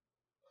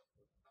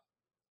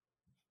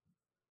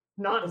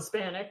 Not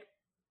Hispanic,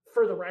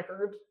 for the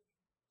record.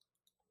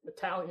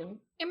 Italian.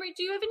 Emery,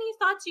 do you have any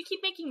thoughts? You keep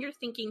making your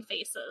thinking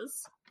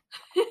faces.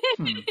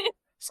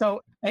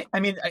 So, I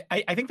mean,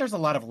 I think there's a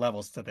lot of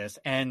levels to this.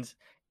 And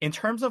in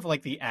terms of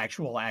like the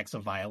actual acts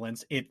of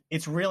violence,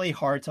 it's really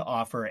hard to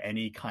offer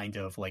any kind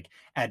of like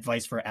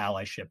advice for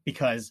allyship,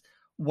 because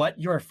what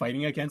you're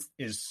fighting against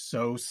is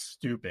so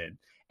stupid.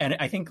 And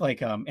I think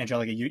like,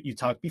 Angelica, you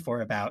talked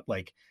before about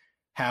like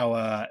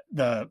how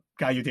the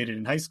guy you dated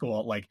in high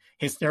school, like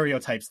his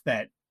stereotypes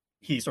that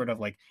he sort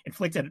of like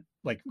inflicted,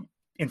 I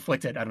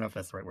don't know if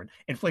that's the right word,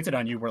 inflicted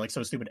on you were like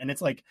so stupid. And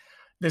it's like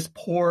this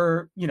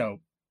poor,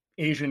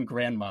 Asian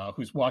grandma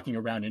who's walking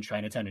around in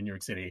Chinatown in New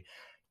York City.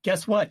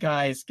 Guess what,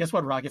 guys? Guess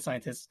what, rocket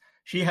scientists?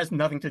 She has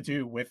nothing to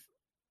do with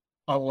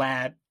the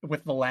lab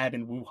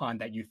in Wuhan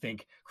that you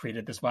think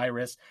created this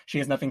virus. She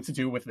has nothing to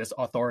do with this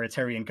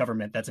authoritarian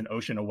government that's an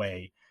ocean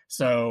away.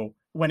 So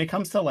when it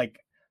comes to like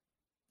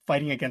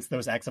fighting against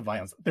those acts of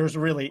violence, there's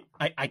really,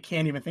 I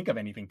can't even think of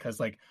anything, because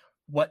like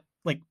what,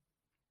 like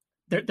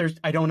there's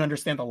I don't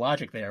understand the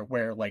logic there,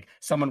 where like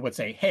someone would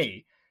say,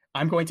 hey,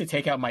 I'm going to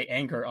take out my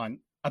anger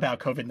about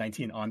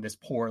COVID-19 on this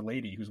poor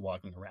lady who's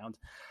walking around.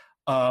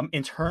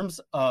 In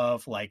terms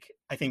of like,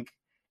 I think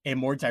a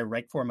more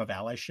direct form of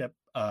allyship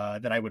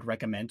that I would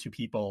recommend to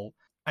people,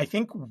 I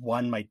think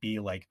one might be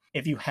like,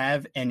 if you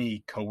have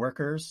any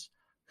coworkers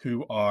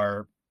who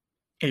are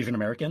Asian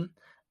American,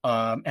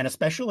 and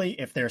especially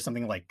if they're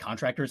something like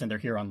contractors and they're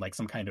here on like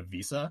some kind of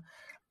visa,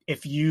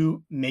 if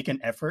you make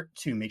an effort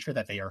to make sure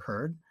that they are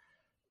heard,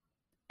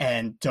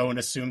 and don't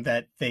assume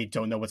that they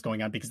don't know what's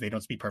going on because they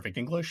don't speak perfect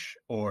English,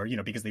 or,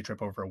 because they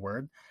trip over a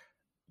word.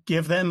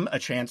 Give them a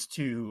chance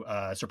to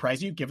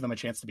surprise you. Give them a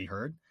chance to be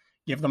heard.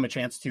 Give them a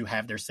chance to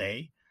have their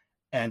say.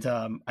 And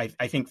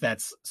I think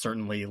that's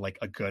certainly like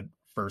a good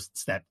first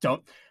step.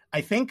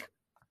 I think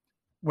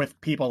with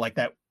people like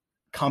that,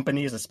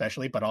 companies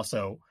especially, but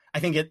also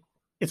I think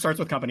it starts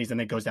with companies and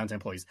then goes down to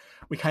employees.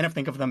 We kind of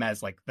think of them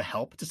as like the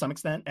help to some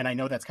extent. And I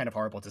know that's kind of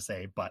horrible to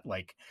say, but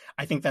like,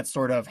 I think that's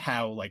sort of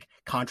how like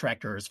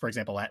contractors, for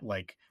example, at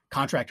like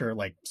contractor,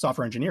 like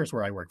software engineers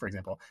where I work, for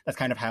example, that's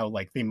kind of how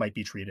like they might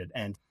be treated.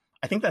 And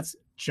I think that's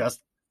just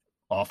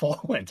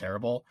awful and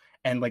terrible.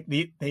 And like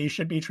they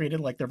should be treated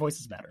like their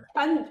voices matter.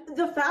 And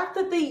the fact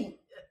that they,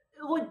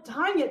 like,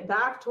 tying it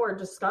back to our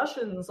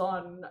discussions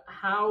on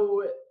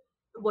how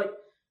like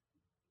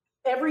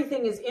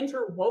everything is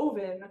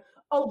interwoven,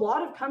 a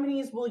lot of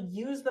companies will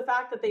use the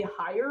fact that they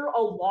hire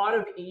a lot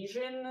of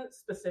Asian,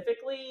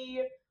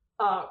 specifically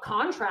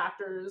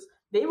contractors.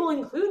 They will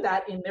include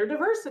that in their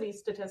diversity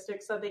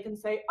statistics so they can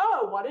say,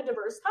 oh, what a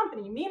diverse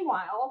company.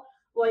 Meanwhile,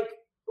 like,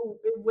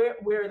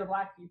 where are the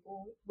Black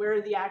people? Where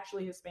are the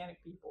actually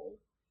Hispanic people?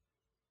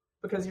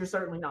 Because you're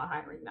certainly not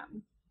hiring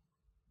them.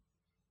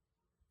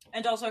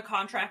 And also,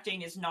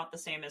 contracting is not the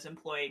same as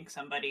employing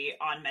somebody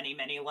on many,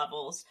 many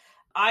levels.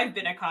 I've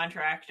been a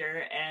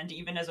contractor, and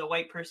even as a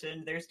white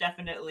person, there's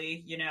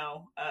definitely,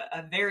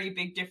 a very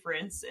big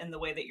difference in the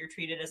way that you're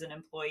treated as an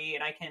employee.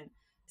 And I can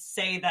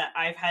say that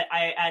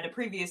I at a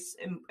previous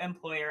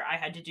employer, I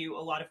had to do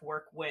a lot of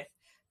work with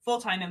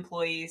full-time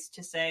employees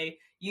to say,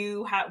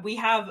 we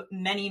have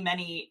many,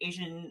 many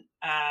Asian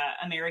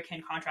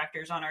American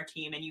contractors on our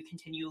team, and you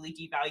continually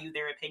devalue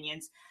their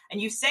opinions. And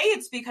you say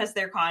it's because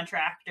they're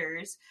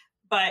contractors,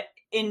 but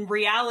in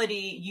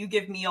reality, you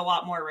give me a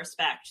lot more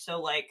respect. So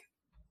like,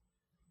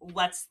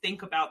 let's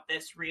think about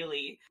this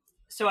really.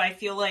 So I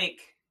feel like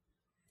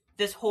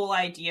this whole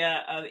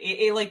idea of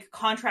it like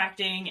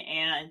contracting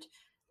and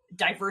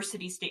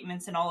diversity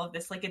statements and all of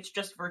this, like, it's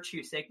just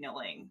virtue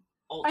signaling.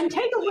 Ultimately. And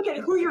take a look at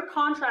who you're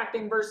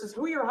contracting versus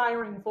who you're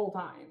hiring full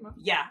time.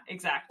 Yeah,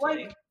 exactly.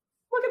 Like,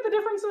 look at the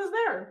differences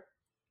there.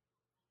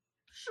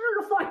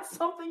 Sure to find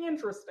something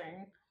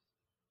interesting.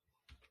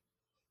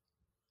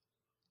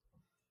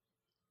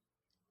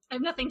 I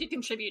have nothing to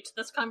contribute to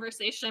this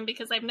conversation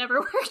because I've never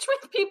worked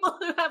with people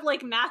who have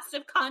like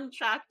massive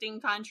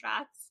contracting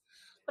contracts.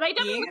 But I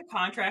definitely being a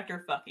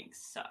contractor fucking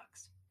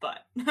sucks. But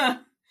yeah.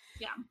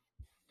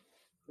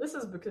 This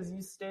is because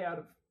you stay out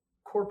of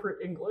corporate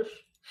English.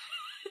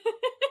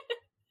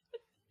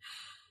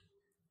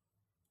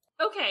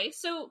 Okay,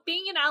 so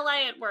being an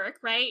ally at work,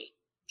 right?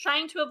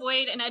 Trying to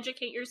avoid and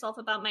educate yourself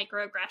about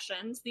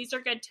microaggressions. These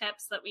are good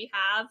tips that we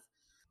have.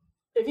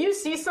 If you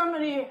see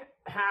somebody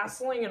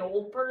hassling an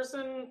old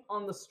person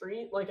on the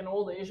street, like an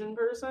old Asian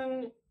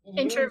person,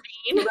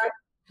 Intervene.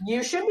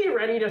 You should be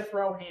ready to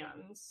throw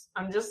hands.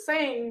 I'm just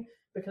saying,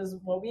 because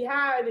what we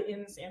had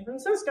in San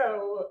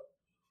Francisco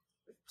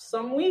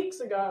some weeks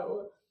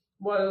ago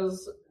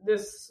was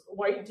this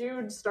white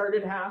dude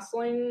started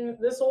hassling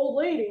this old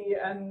lady,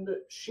 and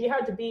she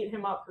had to beat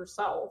him up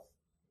herself.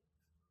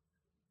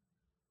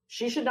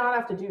 She should not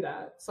have to do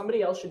that.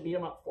 Somebody else should beat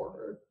him up for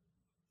her.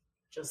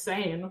 Just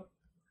saying.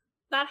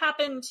 That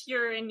happened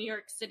here in New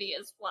York City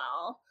as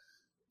well.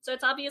 So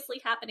it's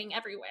obviously happening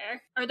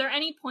everywhere. Are there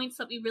any points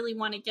that we really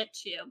want to get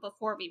to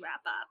before we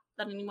wrap up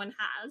that anyone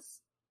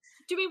has?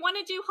 Do we want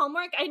to do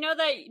homework? I know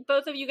that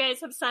both of you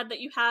guys have said that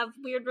you have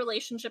weird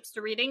relationships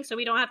to reading, so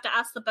we don't have to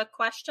ask the book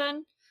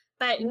question.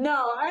 But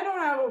no, I don't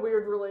have a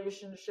weird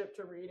relationship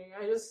to reading.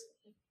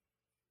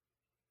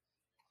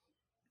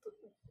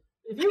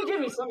 If you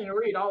give me something to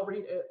read, I'll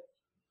read it.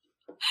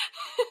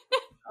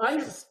 I'm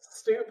just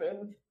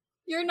stupid.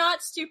 You're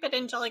not stupid,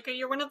 Angelica.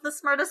 You're one of the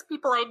smartest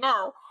people I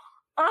know.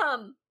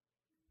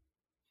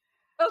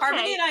 Okay.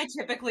 Harmony and I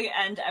typically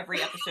end every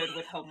episode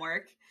with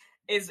homework,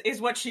 is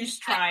what she's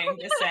trying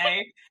to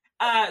say.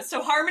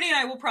 So Harmony and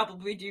I will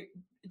probably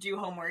do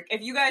homework.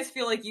 If you guys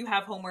feel like you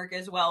have homework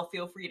as well,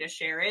 feel free to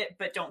share it,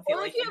 but don't feel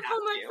like you have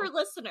homework to. For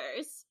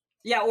listeners.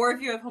 Yeah, or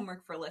if you have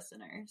homework for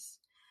listeners.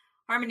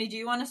 Harmony, do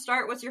you want to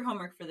start? What's your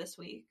homework for this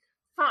week?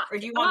 Fuck. Or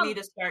do you want me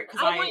to start?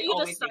 Because I want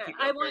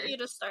you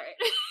to start.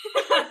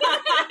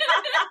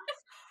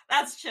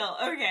 That's chill.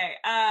 Okay.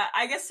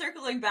 I guess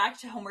circling back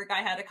to homework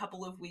I had a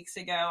couple of weeks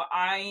ago,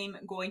 I'm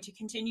going to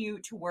continue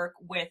to work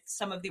with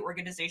some of the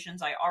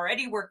organizations I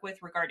already work with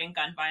regarding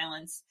gun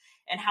violence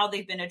and how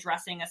they've been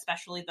addressing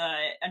especially the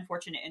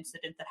unfortunate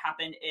incident that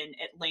happened in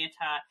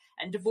Atlanta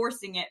and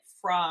divorcing it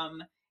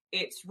from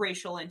its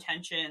racial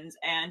intentions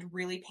and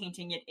really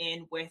painting it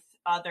in with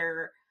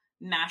other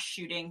mass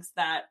shootings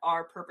that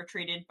are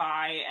perpetrated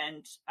by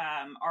and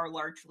are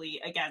largely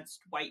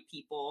against white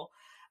people.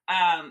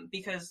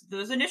 Because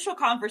those initial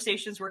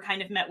conversations were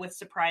kind of met with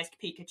surprised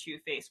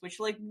Pikachu face, which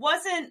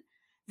wasn't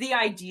the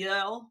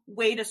ideal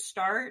way to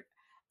start.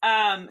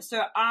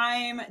 So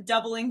I'm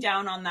doubling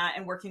down on that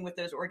and working with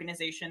those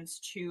organizations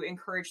to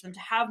encourage them to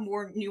have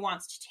more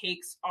nuanced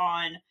takes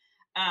on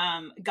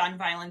gun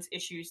violence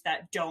issues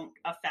that don't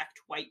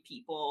affect white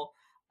people,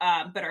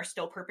 but are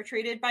still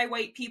perpetrated by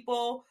white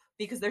people,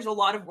 because there's a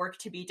lot of work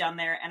to be done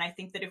there. And I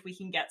think that if we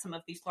can get some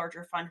of these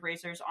larger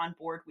fundraisers on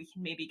board, we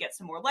can maybe get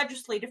some more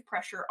legislative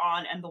pressure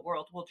on, and the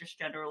world will just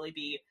generally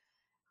be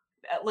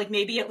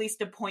maybe at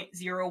least a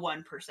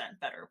 0.01%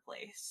 better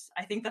place.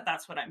 I think that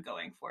that's what I'm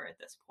going for at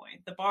this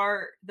point. The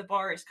bar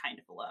is kind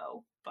of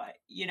low, but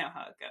you know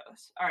how it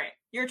goes. All right,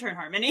 your turn,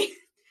 Harmony.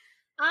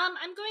 I'm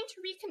going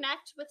to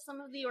reconnect with some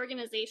of the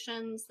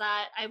organizations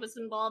that I was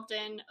involved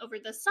in over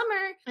the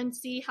summer and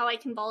see how I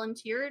can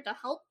volunteer to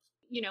help,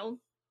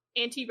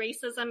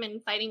 anti-racism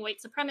and fighting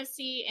white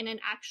supremacy in an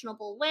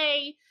actionable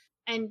way.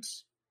 And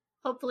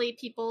hopefully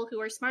people who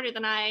are smarter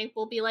than I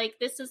will be like,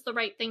 this is the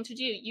right thing to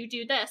do. You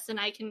do this and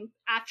I can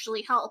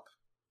actually help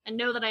and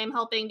know that I am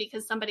helping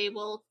because somebody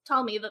will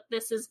tell me that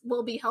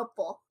will be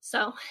helpful.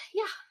 So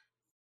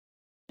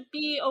yeah,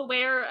 be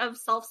aware of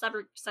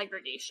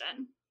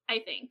self-segregation, I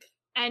think.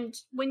 And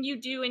when you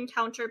do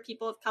encounter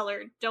people of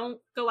color, don't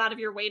go out of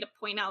your way to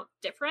point out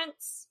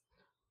difference.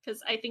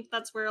 Because I think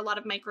that's where a lot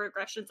of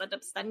microaggressions end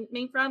up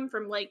stemming from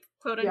quote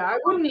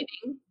unquote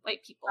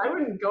white people. I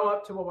wouldn't go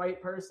up to a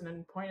white person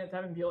and point at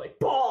them and be like,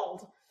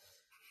 bald!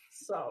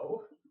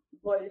 So,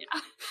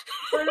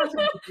 try not to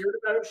be weird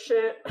about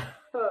shit.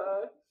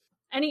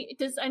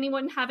 Does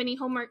anyone have any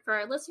homework for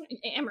our listeners?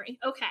 Emery,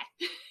 okay.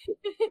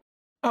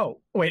 Oh,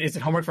 wait, is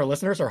it homework for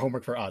listeners or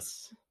homework for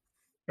us?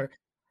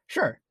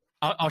 Sure.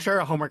 I'll share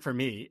a homework for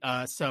me.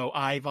 So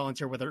I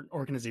volunteer with an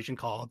organization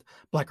called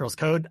Black Girls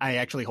Code. I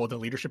actually hold a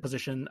leadership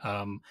position.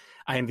 I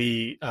am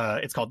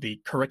it's called the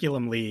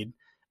curriculum lead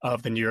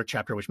of the New York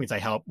chapter, which means I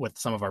help with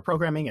some of our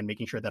programming and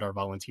making sure that our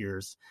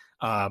volunteers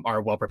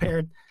are well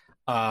prepared.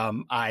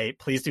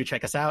 Please do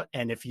check us out.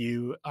 And if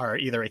you are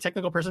either a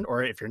technical person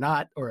or if you're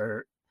not,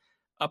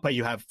 but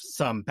you have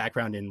some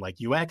background in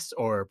UX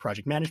or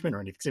project management or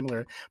anything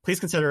similar,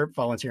 please consider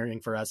volunteering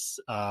for us.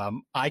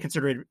 I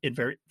consider it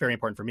very, very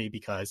important for me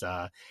because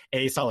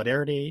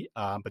solidarity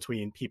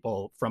between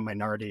people from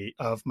minority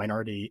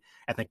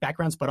ethnic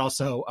backgrounds, but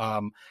also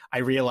I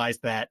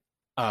realized that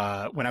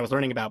when I was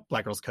learning about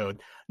Black Girls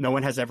Code, no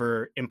one has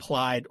ever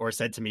implied or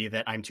said to me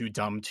that I'm too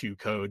dumb to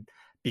code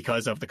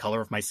because of the color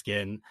of my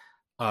skin.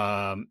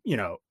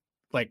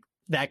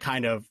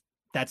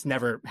 That's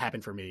never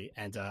happened for me.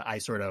 And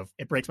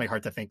it breaks my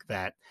heart to think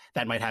that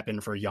might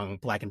happen for young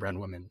Black and brown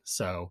women.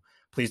 So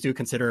please do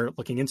consider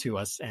looking into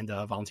us and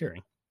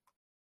volunteering.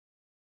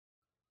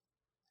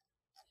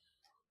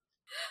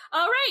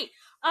 All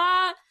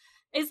right.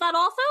 Is that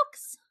all,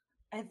 folks?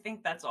 I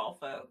think that's all,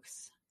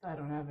 folks. I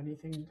don't have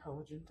anything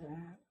intelligent to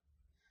add.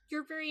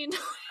 You're very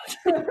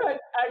intelligent.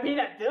 I mean,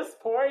 at this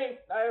point,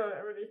 I don't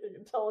have anything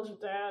intelligent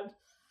to add.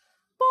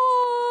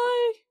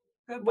 Bye!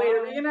 Goodbye. Wait,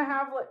 are we gonna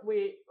have,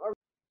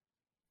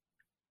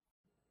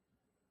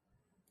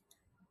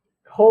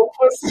 Whole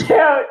pussy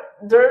out,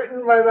 dirt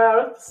in my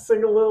mouth,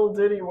 sing a little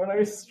ditty when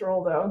I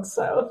stroll down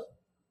south.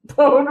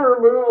 Bone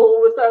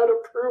removal without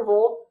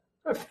approval.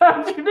 I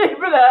found your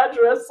name and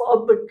address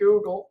on the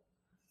Google.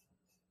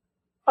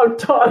 I'm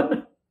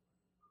done.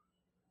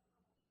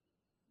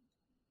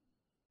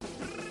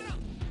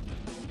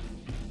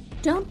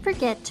 Don't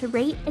forget to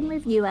rate and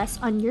review us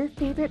on your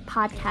favorite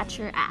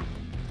podcatcher app.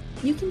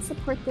 You can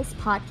support this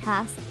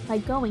podcast by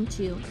going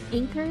to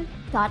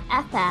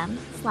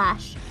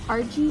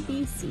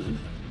anchor.fm/RGBC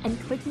and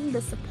clicking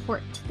the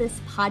support to this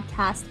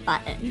podcast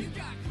button.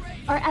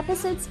 Our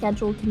episode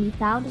schedule can be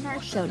found in our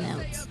show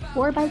notes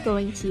or by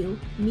going to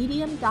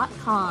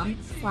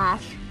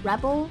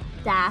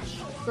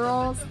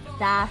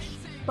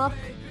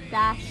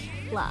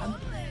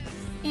medium.com/rebel-girls-book-club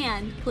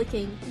and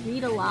clicking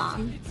read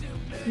along.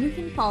 You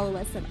can follow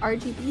us at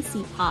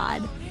RGBC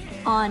Pod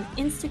on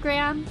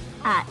Instagram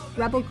at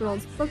Rebel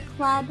Girls Book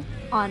Club,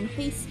 on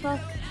Facebook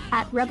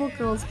at Rebel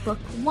Girls Book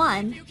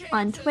 1,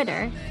 on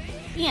Twitter,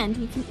 and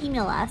you can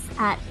email us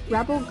at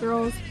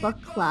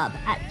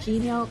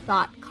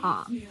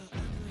rebelgirlsbookclub@gmail.com.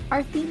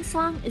 Our theme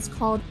song is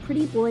called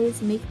Pretty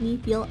Boys Make Me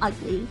Feel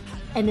Ugly,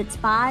 and it's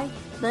by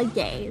The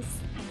Gays.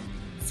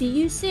 See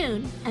you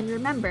soon, and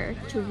remember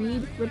to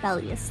read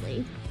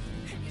rebelliously.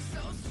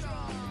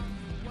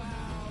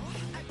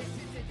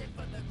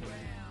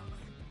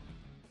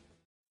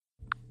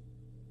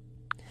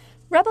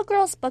 Rebel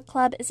Girls Book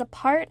Club is a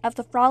part of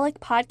the Frolic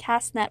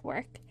Podcast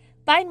Network.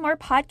 Find more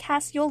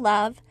podcasts you'll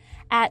love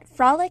at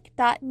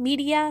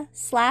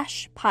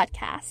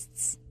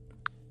frolic.media/podcasts.